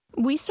Marine.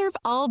 We serve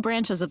all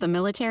branches of the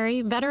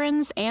military,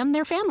 veterans, and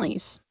their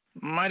families.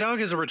 My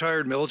dog is a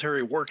retired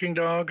military working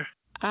dog.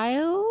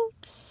 I'll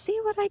see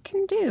what I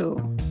can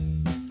do.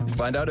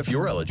 Find out if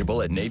you're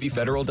eligible at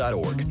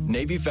NavyFederal.org.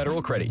 Navy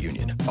Federal Credit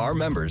Union. Our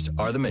members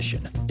are the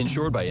mission.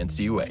 Insured by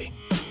NCUA.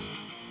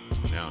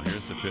 Now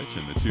here's the pitch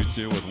and the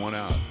 2-2 with one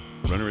out.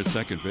 Runner at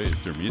second base,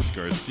 Dermis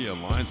Garcia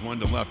lines one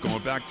to left,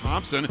 going back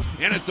Thompson,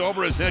 and it's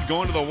over his head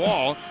going to the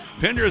wall.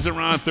 Pinder's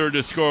around third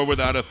to score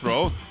without a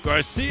throw.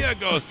 Garcia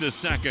goes to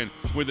second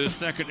with his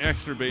second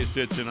extra base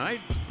hit tonight,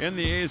 and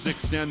the A's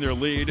extend their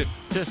lead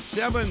to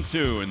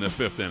 7-2 in the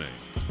fifth inning.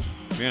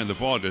 Man, the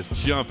ball just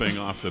jumping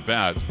off the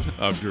bat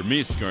of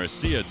Dermis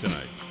Garcia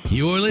tonight.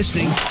 You're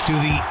listening to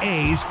the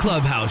A's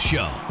Clubhouse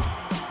Show.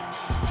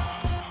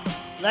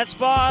 Let's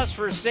pause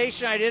for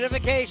station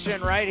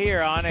identification right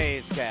here on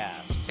A's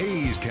Cast.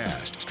 A's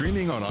Cast,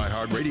 streaming on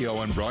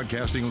iHeartRadio and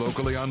broadcasting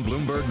locally on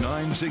Bloomberg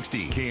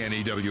 960,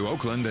 KNEW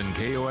Oakland, and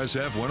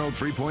KOSF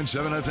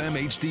 103.7 FM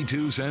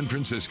HD2 San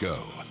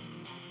Francisco.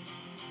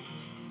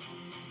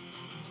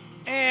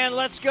 And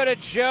let's go to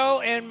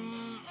Joe and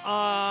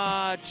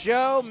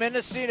Joe,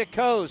 Mendocino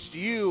Coast.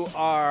 You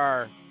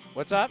are,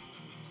 what's up?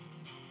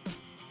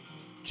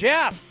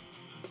 Jeff.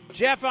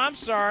 Jeff, I'm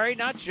sorry,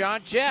 not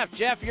John.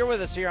 Jeff, you're with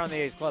us here on the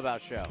A's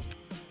Clubhouse Show.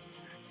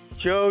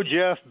 Joe,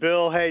 Jeff,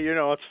 Bill, hey,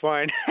 it's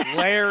fine.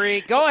 Larry,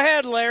 go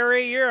ahead,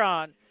 Larry, you're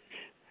on.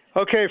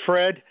 Okay,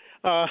 Fred.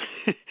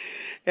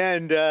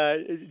 And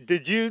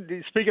did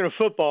you, speaking of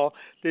football,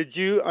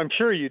 I'm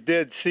sure you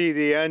did see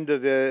the end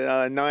of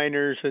the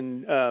Niners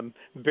and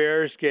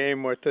Bears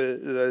game with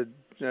the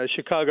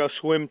Chicago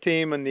swim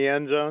team in the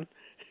end zone?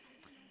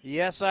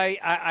 Yes,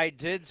 I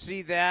did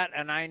see that,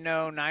 and I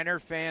know Niner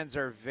fans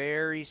are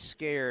very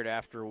scared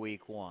after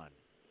week one.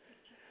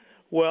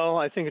 Well,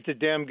 I think it's a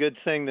damn good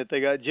thing that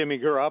they got Jimmy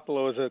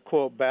Garoppolo as a,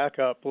 quote,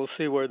 backup. We'll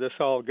see where this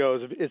all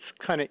goes. It's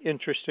kind of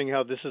interesting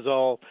how this is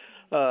all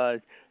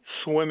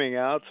swimming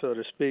out, so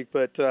to speak.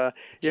 But,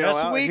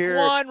 just week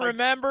one.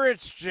 Remember,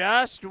 it's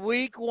just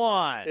week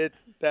one.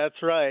 That's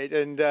right.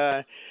 And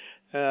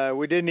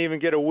we didn't even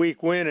get a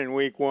week win in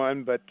week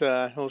one, but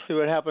we'll see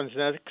what happens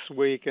next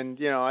week. And,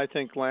 I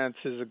think Lance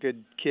is a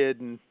good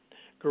kid, and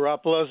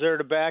Garoppolo's there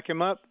to back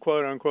him up,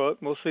 quote unquote.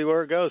 We'll see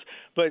where it goes.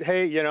 But,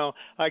 hey,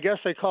 I guess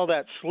they call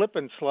that slip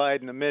and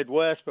slide in the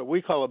Midwest, but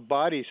we call it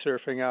body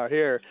surfing out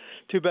here.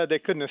 Too bad they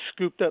couldn't have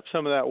scooped up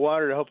some of that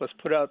water to help us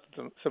put out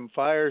some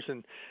fires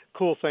and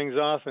cool things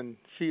off and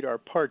feed our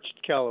parched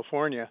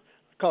California.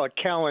 I call it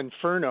Cal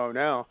Inferno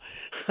now.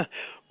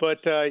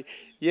 But,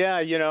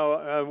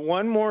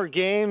 one more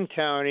game,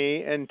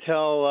 Townie,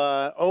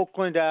 until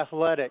Oakland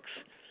Athletics.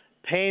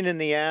 Pain in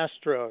the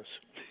Astros.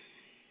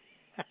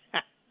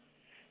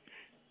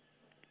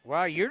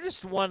 Wow, you're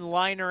just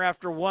one-liner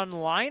after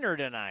one-liner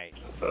tonight.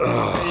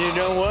 And you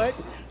know what?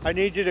 I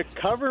need you to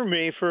cover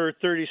me for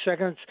 30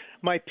 seconds.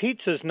 My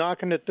pizza's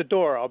knocking at the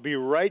door. I'll be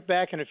right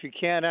back, and if you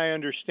can't, I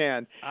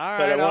understand. All right,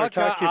 but I want to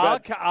talk to you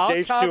about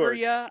Dave cover Stewart.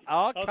 you.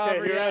 I'll cover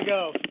you. Okay, here I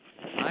go.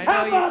 I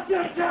know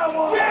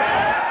you.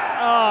 Yeah!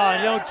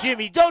 Oh,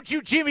 don't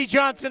you Jimmy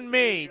Johnson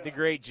me. The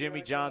great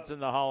Jimmy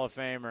Johnson, the Hall of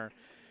Famer.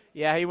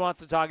 Yeah, he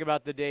wants to talk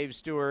about the Dave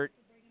Stewart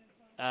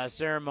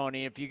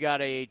ceremony. If you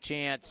got a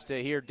chance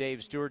to hear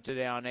Dave Stewart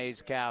today on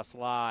A's Cast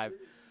Live,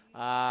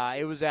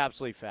 it was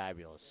absolutely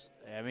fabulous.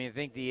 I mean, I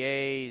think the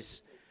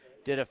A's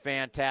did a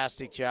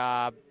fantastic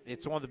job.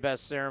 It's one of the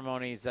best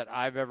ceremonies that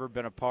I've ever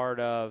been a part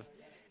of.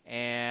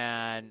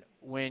 And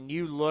when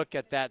you look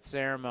at that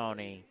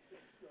ceremony,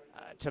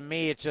 to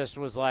me, it just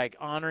was like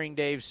honoring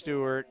Dave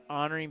Stewart,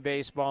 honoring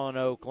baseball in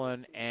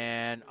Oakland,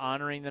 and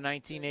honoring the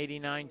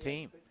 1989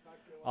 team.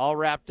 All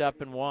wrapped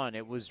up in one.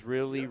 It was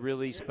really,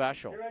 really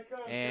special.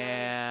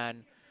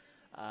 And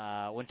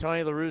when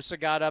Tony La Russa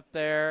got up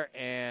there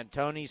and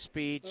Tony's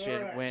speech,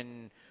 and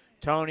when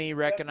Tony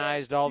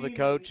recognized all the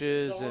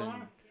coaches and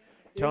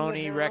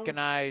Tony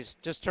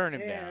recognized, just turn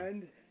him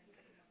down.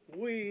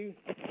 We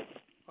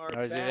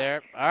are is he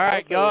there? All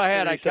right, go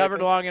ahead. I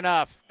covered long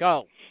enough.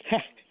 Go.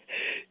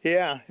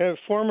 Yeah, a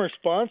former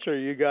sponsor,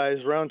 you guys,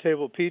 Round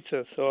Table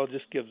Pizza, so I'll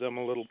just give them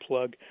a little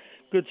plug.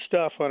 Good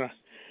stuff on an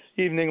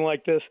evening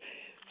like this.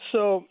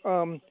 So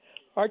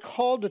I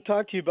called to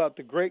talk to you about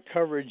the great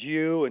coverage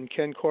you and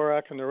Ken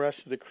Korak and the rest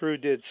of the crew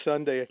did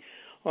Sunday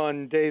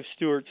on Dave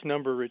Stewart's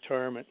number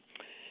retirement.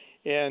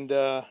 And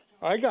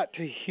I got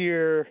to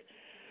hear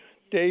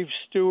Dave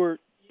Stewart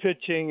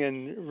pitching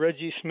and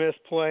Reggie Smith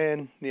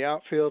playing the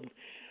outfield,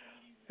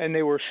 and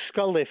they were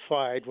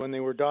Scullified when they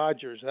were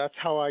Dodgers. That's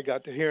how I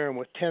got to hear them,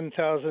 with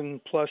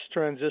 10,000-plus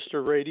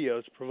transistor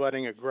radios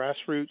providing a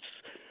grassroots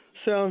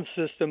sound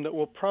system that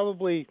we'll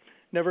probably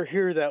never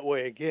hear that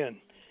way again.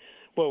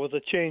 Well, with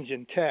a change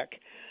in tech.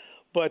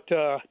 But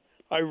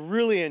I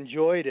really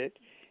enjoyed it.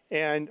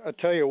 And I'll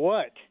tell you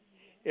what,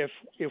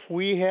 if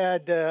we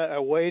had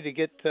a way to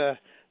get that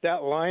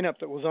lineup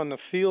that was on the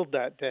field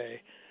that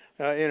day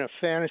in a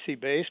fantasy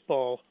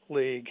baseball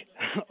league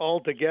all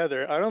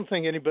together, I don't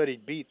think anybody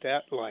beat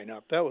that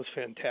lineup. That was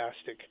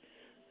fantastic.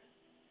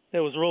 It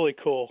was really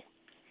cool.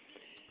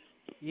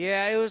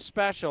 Yeah, it was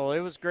special. It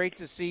was great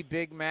to see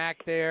Big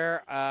Mac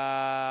there.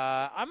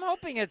 I'm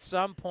hoping at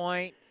some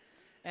point,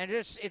 and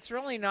it's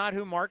really not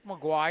who Mark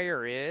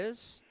McGwire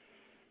is,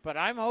 but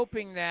I'm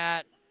hoping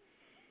that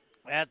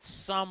at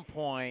some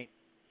point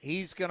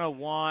he's going to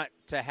want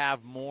to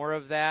have more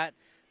of that,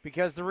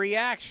 because the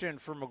reaction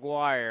for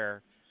McGwire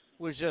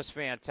was just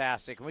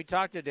fantastic. And we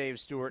talked to Dave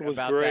Stewart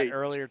about great. that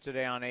earlier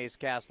today on A's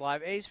Cast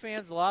Live. A's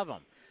fans love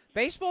him.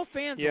 Baseball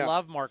fans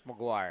love Mark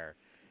McGwire.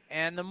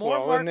 And the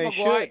more Mark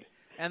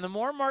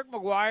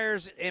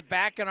McGwire's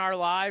back in our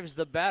lives,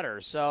 the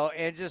better. So,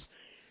 and just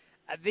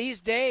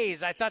these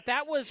days, I thought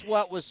that was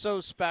what was so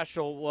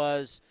special.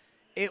 Was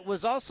it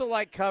was also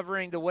like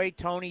covering the way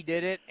Tony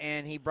did it,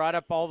 and he brought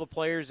up all the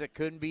players that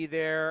couldn't be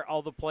there,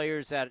 all the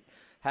players that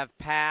have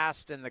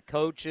passed, and the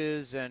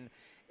coaches, and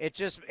it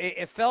just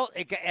it felt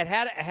it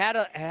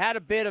had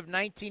a bit of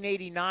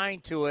 1989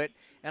 to it.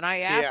 And I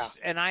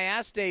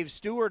asked Dave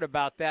Stewart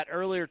about that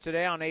earlier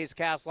today on A's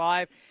Cast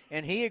Live,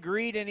 and he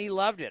agreed and he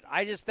loved it.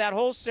 That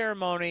whole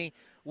ceremony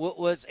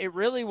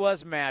really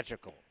was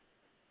magical.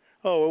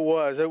 Oh, it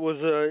was. It was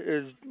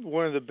is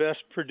one of the best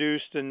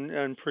produced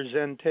and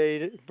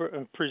presented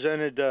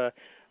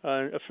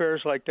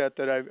affairs like that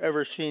I've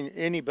ever seen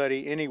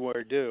anybody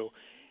anywhere do,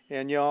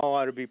 and y'all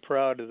ought to be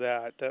proud of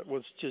that. That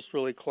was just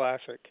really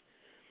classic.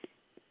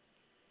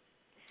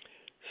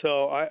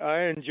 So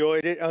I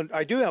enjoyed it.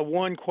 I do have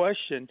one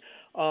question.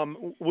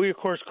 We, of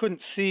course,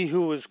 couldn't see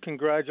who was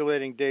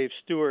congratulating Dave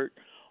Stewart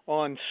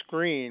on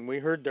screen. We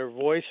heard their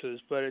voices,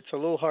 but it's a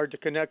little hard to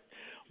connect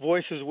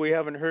voices we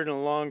haven't heard in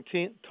a long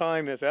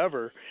time, if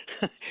ever,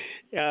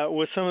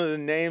 with some of the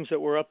names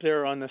that were up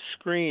there on the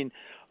screen.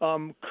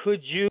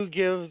 Could you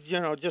give,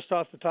 just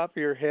off the top of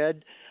your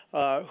head,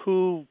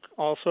 who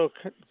also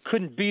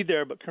couldn't be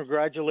there but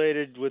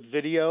congratulated with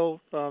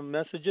video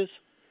messages?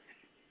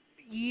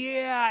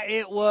 Yeah,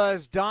 it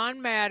was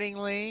Don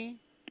Mattingly,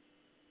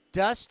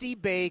 Dusty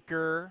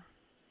Baker.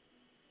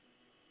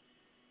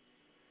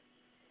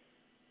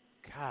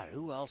 God,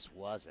 who else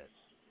was it?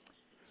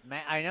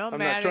 I know I'm Mattingly.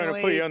 not trying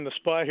to put you on the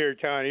spot here,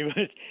 Tony,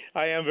 but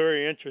I am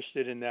very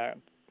interested in that.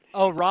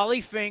 Oh, Raleigh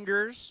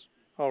Fingers.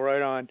 Oh,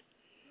 right on.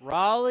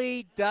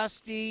 Raleigh,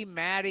 Dusty,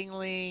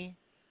 Mattingly,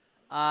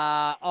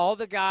 all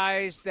the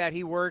guys that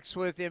he works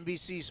with,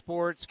 NBC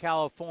Sports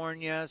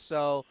California.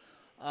 So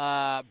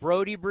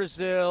Brody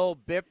Brazil,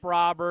 Bip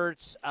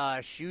Roberts,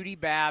 Shooty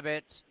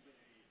Babbitt.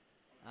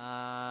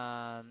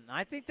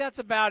 I think that's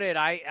about it.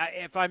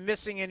 If I'm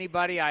missing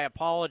anybody, I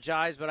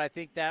apologize, but I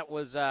think that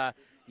was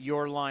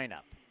your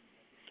lineup.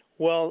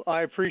 Well,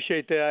 I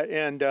appreciate that,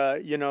 and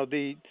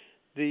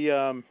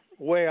the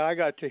way I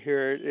got to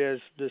hear it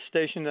is the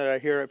station that I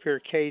hear up here,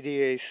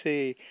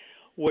 KDAC,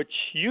 which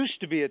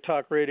used to be a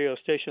talk radio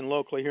station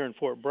locally here in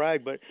Fort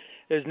Bragg, but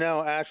is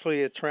now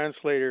actually a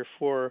translator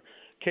for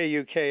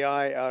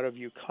KUKI out of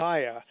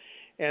Ukiah,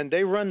 and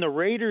they run the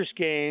Raiders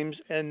games,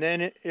 and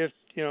then if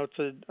it's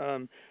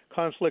a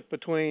conflict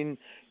between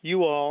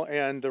you all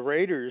and the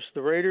Raiders.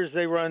 The Raiders,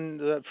 they run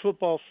the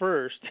football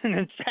first, and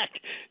in fact,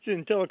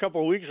 until a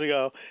couple of weeks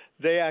ago,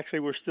 they actually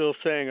were still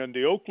saying, "And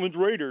the Oakland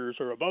Raiders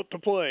are about to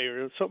play,"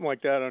 or something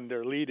like that on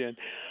their lead-in.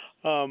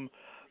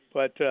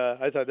 But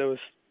I thought that was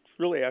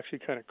really actually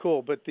kind of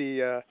cool. But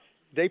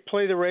they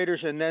play the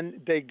Raiders, and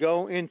then they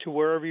go into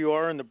wherever you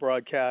are in the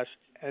broadcast,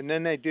 and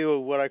then they do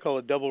what I call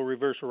a double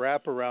reverse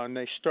wraparound.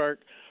 They start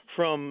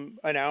from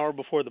an hour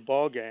before the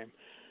ball game.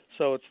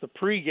 So it's the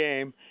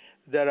pregame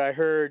that I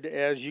heard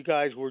as you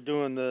guys were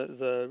doing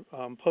the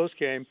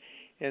postgame.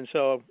 And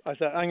so I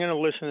thought, I'm going to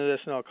listen to this,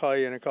 and I'll call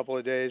you in a couple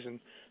of days and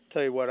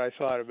tell you what I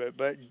thought of it.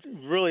 But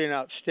really an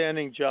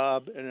outstanding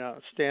job, an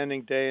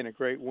outstanding day, and a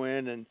great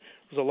win. And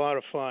it was a lot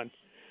of fun,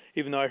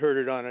 even though I heard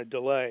it on a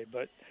delay.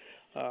 But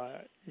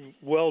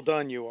well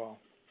done, you all.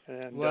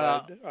 And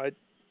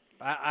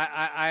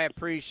I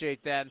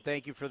appreciate that, and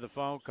thank you for the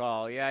phone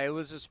call. Yeah, it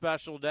was a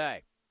special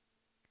day.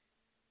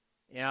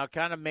 It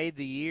kind of made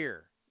the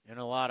year in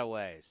a lot of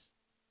ways.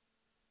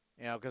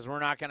 Because we're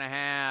not going to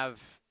have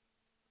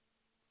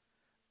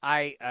 –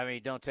 I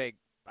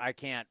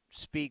can't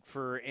speak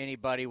for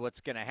anybody what's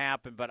going to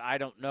happen, but I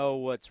don't know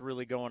what's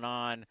really going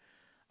on.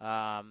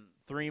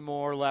 3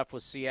 more left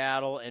with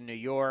Seattle and New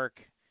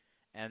York,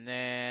 and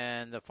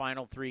then the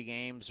final 3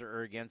 games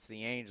are against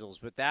the Angels.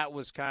 But that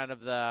was kind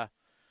of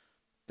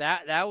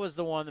that was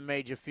the one that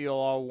made you feel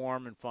all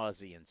warm and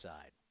fuzzy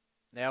inside.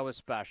 That was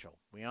special.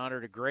 We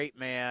honored a great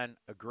man,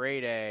 a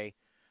great A.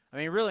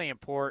 Really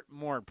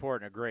more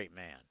important, a great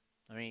man.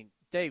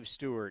 Dave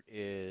Stewart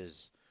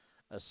is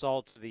a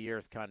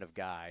salt-to-the-earth kind of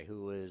guy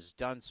who has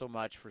done so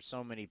much for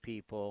so many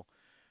people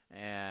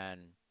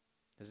and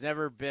has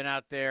never been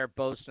out there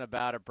boasting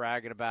about it,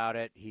 bragging about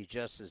it. He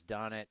just has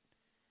done it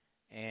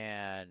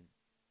and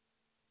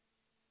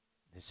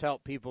has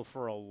helped people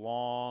for a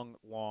long,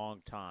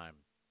 long time.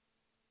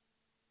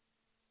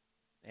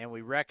 and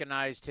we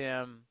recognized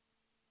him,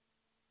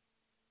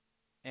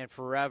 and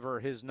forever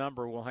his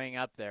number will hang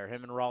up there,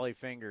 him and Raleigh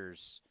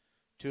Fingers,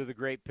 two of the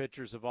great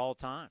pitchers of all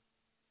time.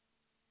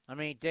 I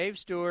mean, Dave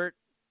Stewart,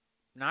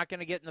 not going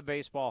to get in the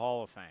Baseball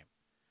Hall of Fame,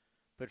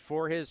 but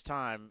for his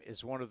time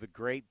is one of the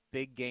great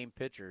big game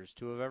pitchers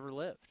to have ever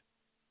lived.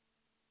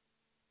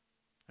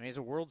 I mean, he's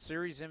a World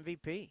Series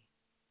MVP.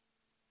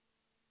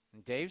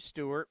 And Dave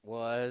Stewart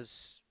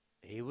was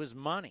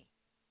money.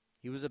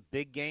 He was a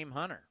big game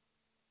hunter.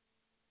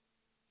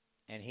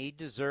 And he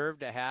deserved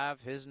to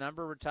have his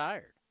number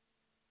retired.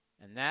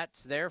 And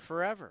that's there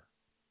forever.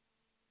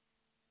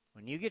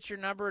 When you get your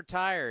number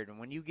retired and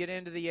when you get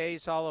into the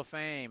A's Hall of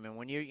Fame and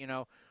when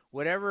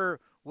whatever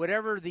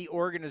the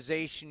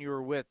organization you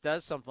were with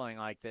does something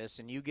like this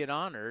and you get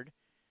honored,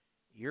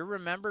 you're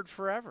remembered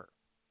forever.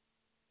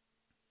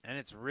 And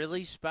it's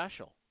really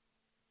special.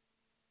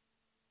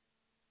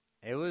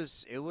 It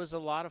was a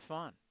lot of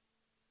fun.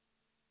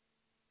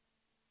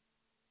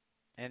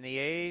 And the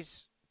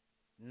A's,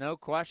 no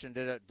question,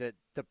 the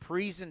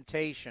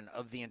presentation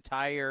of the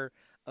entire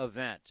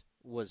event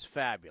was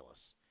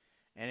fabulous.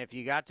 And if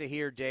you got to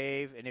hear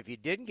Dave, and if you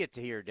didn't get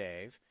to hear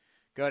Dave,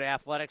 go to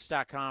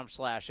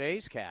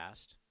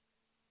athletics.com/A'sCast,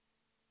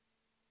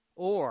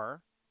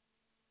 or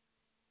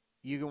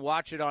you can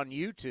watch it on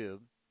YouTube.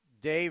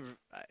 Dave,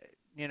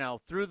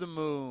 through the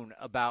moon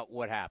about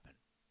what happened.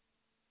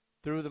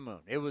 Through the moon.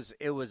 It was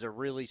a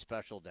really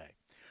special day.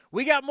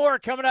 We got more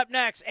coming up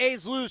next.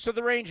 A's lose to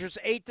the Rangers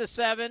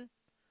 8-7.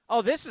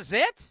 Oh, this is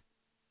it?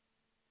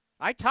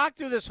 I talked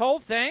through this whole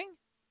thing?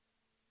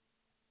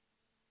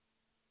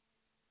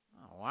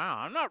 Oh, wow.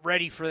 I'm not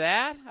ready for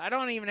that. I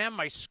don't even have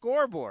my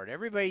scoreboard.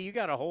 Everybody, you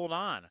got to hold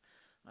on.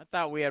 I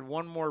thought we had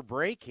one more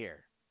break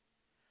here.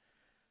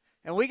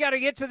 And we got to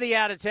get to the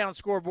out-of-town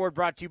scoreboard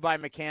brought to you by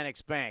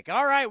Mechanics Bank.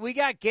 All right, we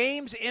got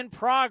games in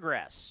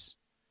progress.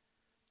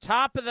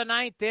 Top of the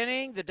ninth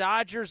inning, the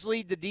Dodgers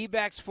lead the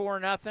D-backs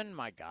 4-0.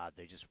 My God,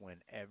 they just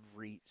win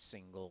every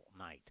single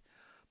night.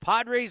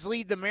 Padres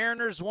lead the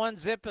Mariners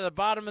 1-0 at the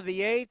bottom of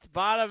the eighth.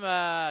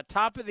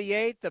 Top of the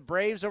eighth, the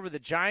Braves over the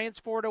Giants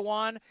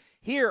 4-1.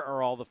 Here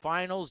are all the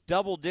finals.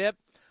 Double dip.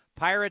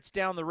 Pirates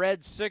down the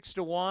Reds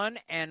 6-1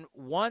 and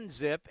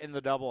 1-0 in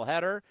the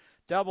doubleheader.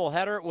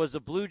 Doubleheader was the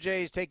Blue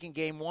Jays taking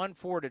game 1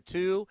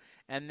 4-2,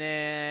 and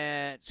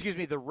then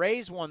the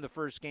Rays won the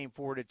first game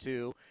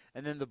 4-2,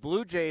 and then the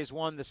Blue Jays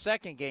won the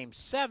second game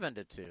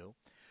 7-2.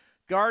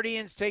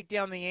 Guardians take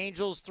down the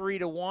Angels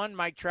 3-1.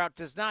 Mike Trout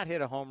does not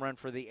hit a home run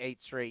for the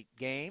 8th straight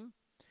game.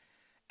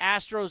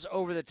 Astros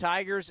over the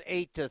Tigers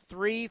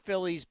 8-3.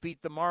 Phillies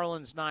beat the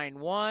Marlins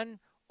 9-1.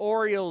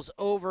 Orioles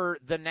over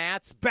the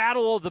Nats.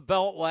 Battle of the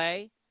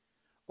Beltway.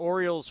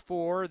 Orioles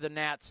 4, the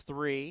Nats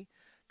 3.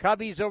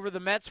 Cubbies over the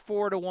Mets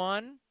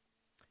 4-1.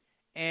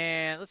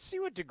 And let's see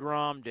what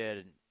DeGrom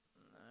did.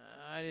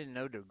 I didn't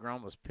know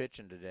DeGrom was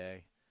pitching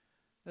today.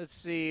 Let's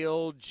see,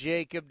 old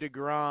Jacob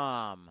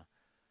DeGrom.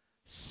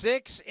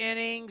 6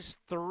 innings,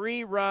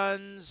 3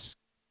 runs,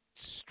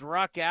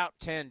 struck out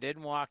 10,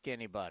 didn't walk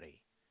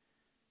anybody.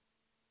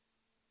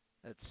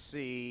 Let's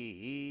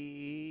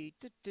see.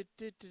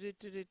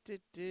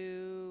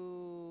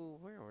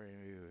 Where were he?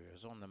 He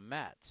was on the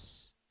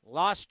Mets.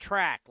 Lost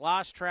track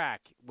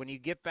when you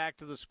get back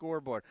to the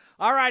scoreboard.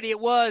 All right, it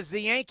was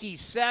the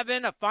Yankees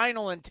 7, a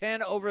final in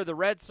 10 over the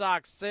Red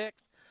Sox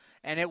 6,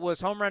 and it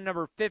was home run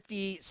number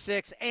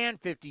 56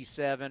 and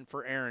 57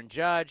 for Aaron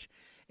Judge.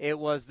 It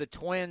was the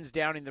Twins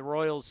downing the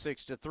Royals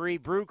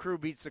 6-3. Brew Crew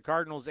beats the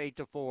Cardinals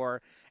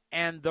 8-4,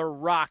 and the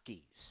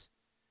Rockies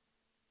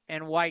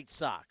and White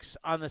Sox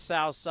on the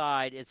south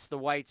side. It's the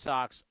White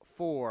Sox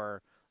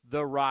 4,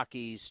 the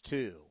Rockies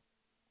 2.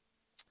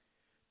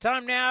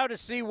 Time now to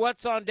see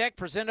what's on deck,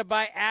 presented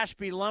by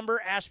Ashby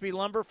Lumber. Ashby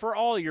Lumber for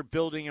all your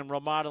building and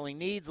remodeling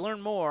needs.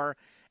 Learn more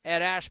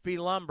at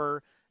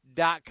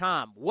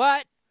ashbylumber.com.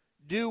 What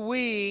do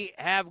we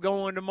have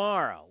going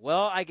tomorrow?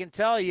 Well, I can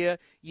tell you,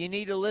 you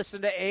need to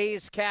listen to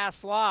A's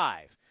Cast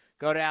Live.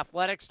 Go to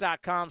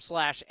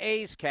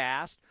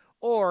athletics.com/A'sCast,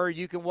 or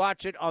you can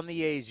watch it on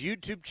the A's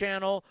YouTube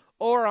channel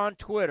or on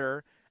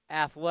Twitter,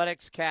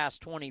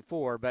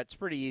 AthleticsCast24. But it's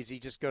pretty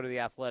easy. Just go to the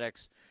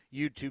Athletics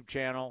YouTube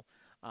channel.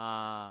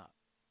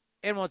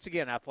 And once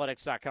again,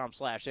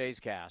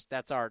 athletics.com/A'sCast.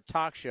 That's our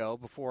talk show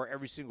before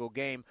every single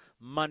game,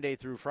 Monday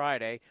through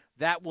Friday.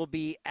 That will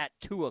be at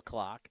 2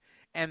 o'clock.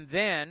 And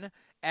then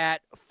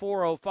at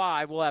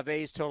 4:05, we'll have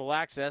A's Total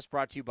Access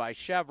brought to you by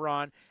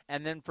Chevron.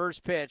 And then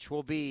first pitch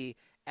will be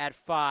at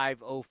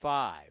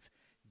 5:05.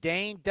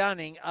 Dane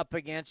Dunning up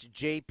against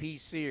J.P.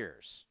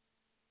 Sears.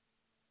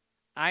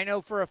 I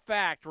know for a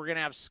fact we're going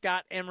to have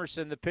Scott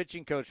Emerson, the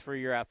pitching coach for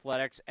your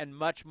Athletics, and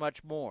much,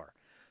 much more.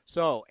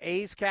 So,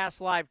 A's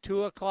Cast Live,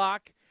 2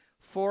 o'clock,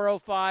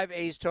 4:05,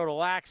 A's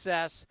Total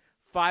Access,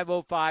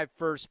 5:05,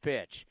 first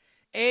pitch.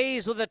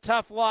 A's with a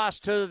tough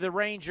loss to the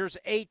Rangers,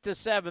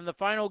 8-7, the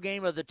final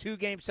game of the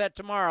 2-game set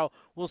tomorrow.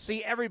 We'll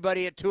see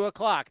everybody at 2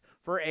 o'clock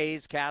for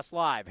A's Cast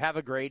Live. Have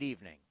a great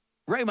evening.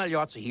 Ray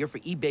Magliozzi here for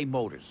eBay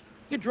Motors.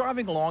 You're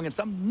driving along and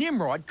some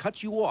nimrod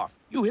cuts you off.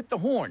 You hit the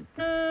horn.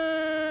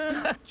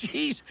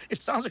 Jeez,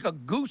 it sounds like a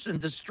goose in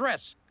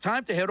distress.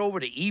 Time to head over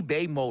to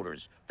eBay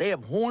Motors. They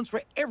have horns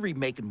for every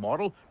make and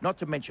model, not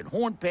to mention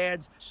horn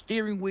pads,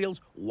 steering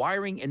wheels,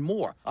 wiring, and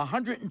more.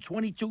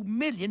 122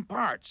 million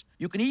parts.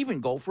 You can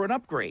even go for an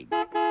upgrade.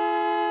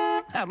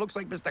 It looks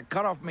like Mr.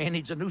 Cutoff Man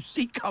needs a new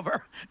seat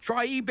cover.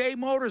 Try eBay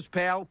Motors,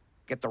 pal.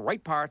 Get the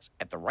right parts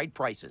at the right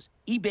prices.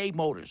 eBay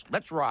Motors.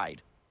 Let's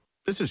ride.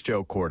 This is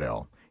Joe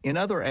Cordell. In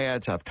other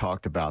ads, I've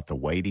talked about the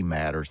weighty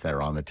matters that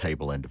are on the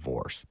table in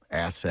divorce: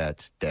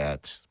 assets,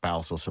 debts,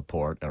 spousal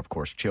support, and, of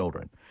course,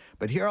 children.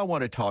 But here I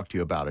want to talk to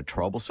you about a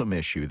troublesome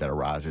issue that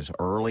arises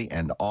early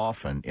and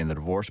often in the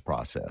divorce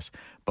process,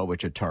 but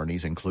which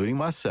attorneys, including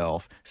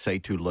myself, say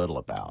too little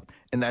about,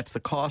 and that's the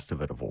cost of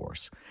a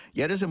divorce.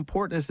 Yet as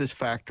important as this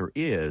factor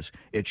is,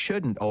 it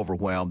shouldn't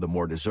overwhelm the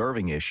more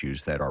deserving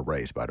issues that are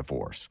raised by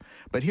divorce.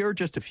 But here are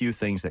just a few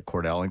things that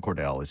Cordell &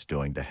 Cordell is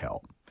doing to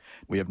help.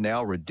 We have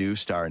now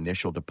reduced our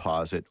initial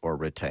deposit or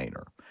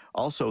retainer.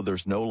 Also,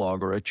 there's no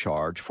longer a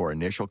charge for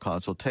initial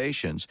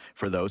consultations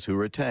for those who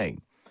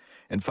retain.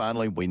 And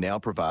finally, we now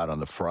provide on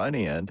the front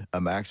end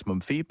a maximum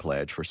fee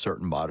pledge for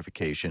certain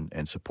modification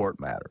and support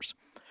matters.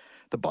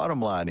 The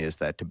bottom line is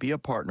that to be a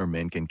partner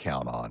men can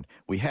count on,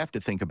 we have to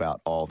think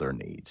about all their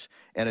needs,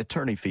 and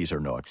attorney fees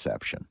are no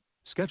exception.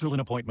 Schedule an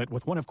appointment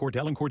with one of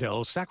Cordell &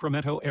 Cordell's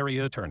Sacramento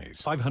area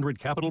attorneys. 500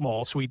 Capitol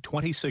Mall, Suite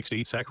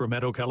 2060,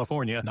 Sacramento,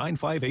 California,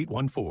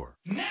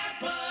 95814.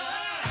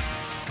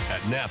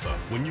 At Napa,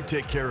 when you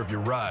take care of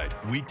your ride,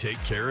 we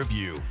take care of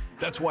you.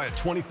 That's why a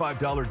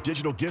 $25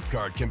 digital gift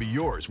card can be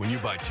yours when you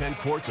buy 10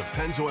 quarts of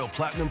Pennzoil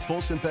Platinum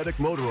Full Synthetic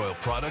Motor Oil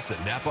products at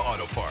Napa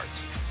Auto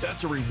Parts.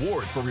 That's a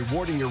reward for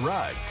rewarding your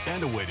ride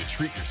and a way to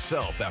treat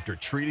yourself after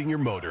treating your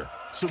motor.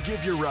 So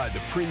give your ride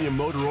the premium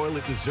motor oil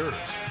it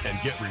deserves and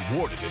get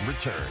rewarded in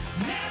return.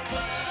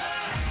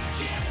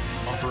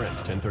 Offer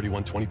ends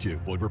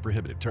 10/31/22. Void where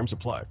prohibited. Terms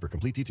apply. For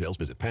complete details,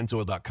 visit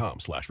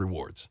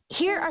pennzoil.com/rewards.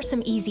 Here are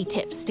some easy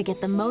tips to get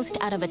the most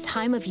out of a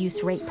time of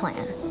use rate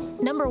plan.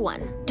 Number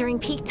 1, during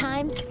peak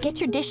times,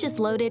 get your dishes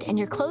loaded and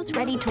your clothes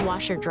ready to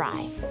wash or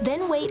dry.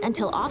 Then wait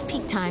until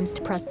off-peak times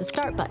to press the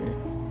start button.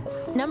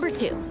 Number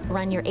 2,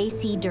 run your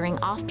AC during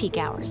off-peak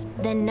hours,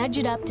 then nudge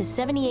it up to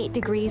 78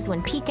 degrees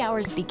when peak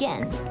hours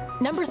begin.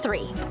 Number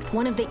 3,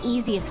 one of the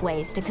easiest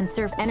ways to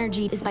conserve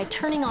energy is by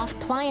turning off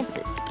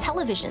appliances,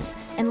 televisions,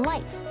 and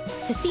lights.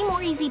 To see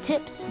more easy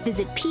tips,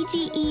 visit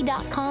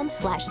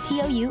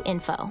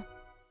pge.com/TOUinfo.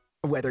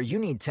 Whether you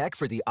need tech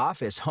for the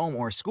office, home,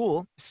 or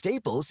school,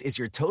 Staples is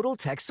your total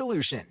tech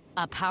solution.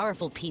 A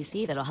powerful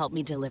PC that'll help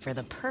me deliver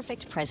the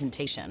perfect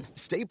presentation.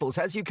 Staples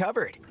has you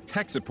covered.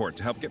 Tech support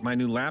to help get my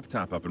new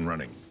laptop up and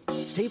running.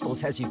 Staples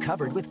has you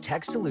covered with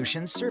tech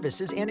solutions,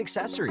 services, and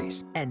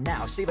accessories. And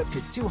now save up to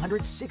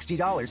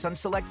 $260 on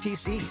select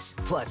PCs.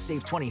 Plus,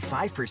 save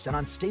 25%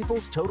 on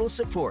Staples Total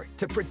Support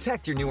to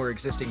protect your new or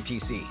existing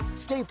PC.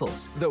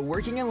 Staples, the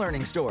working and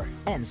learning store.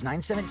 Ends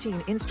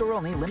 9/17, in-store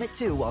only, limit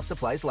 2 while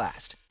supplies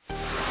last.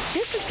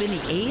 This has been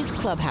the A's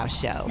Clubhouse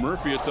Show.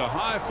 Murphy, it's a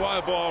high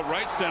fly ball,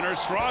 right center.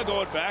 Straw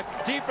going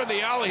back, deep in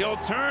the alley. He'll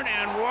turn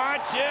and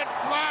watch it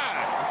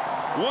fly.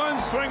 One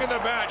swing of the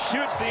bat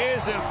shoots the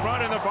A's in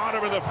front in the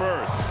bottom of the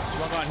first.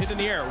 Swung on, hit in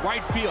the air,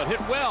 right field, hit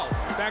well.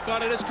 Back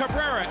on it is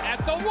Cabrera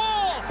at the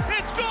wall.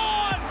 It's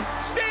gone!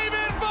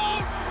 Stephen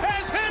Vogt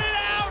has hit it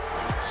out!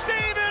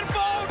 Stephen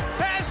Vogt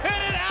has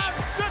hit it out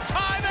to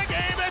tie the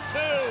game at 2!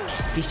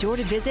 Be sure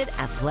to visit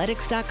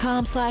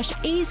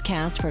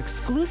athletics.com/A'sCast for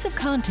exclusive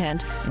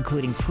content,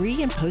 including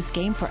pre- and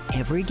post-game for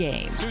every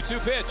game. 2-2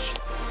 pitch.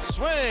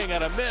 Swing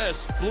and a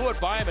miss. Blew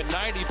it by him at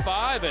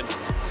 95, and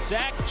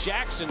Zach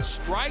Jackson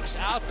strikes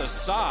out the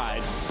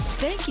side.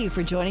 Thank you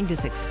for joining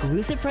this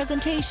exclusive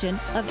presentation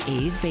of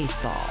A's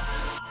Baseball.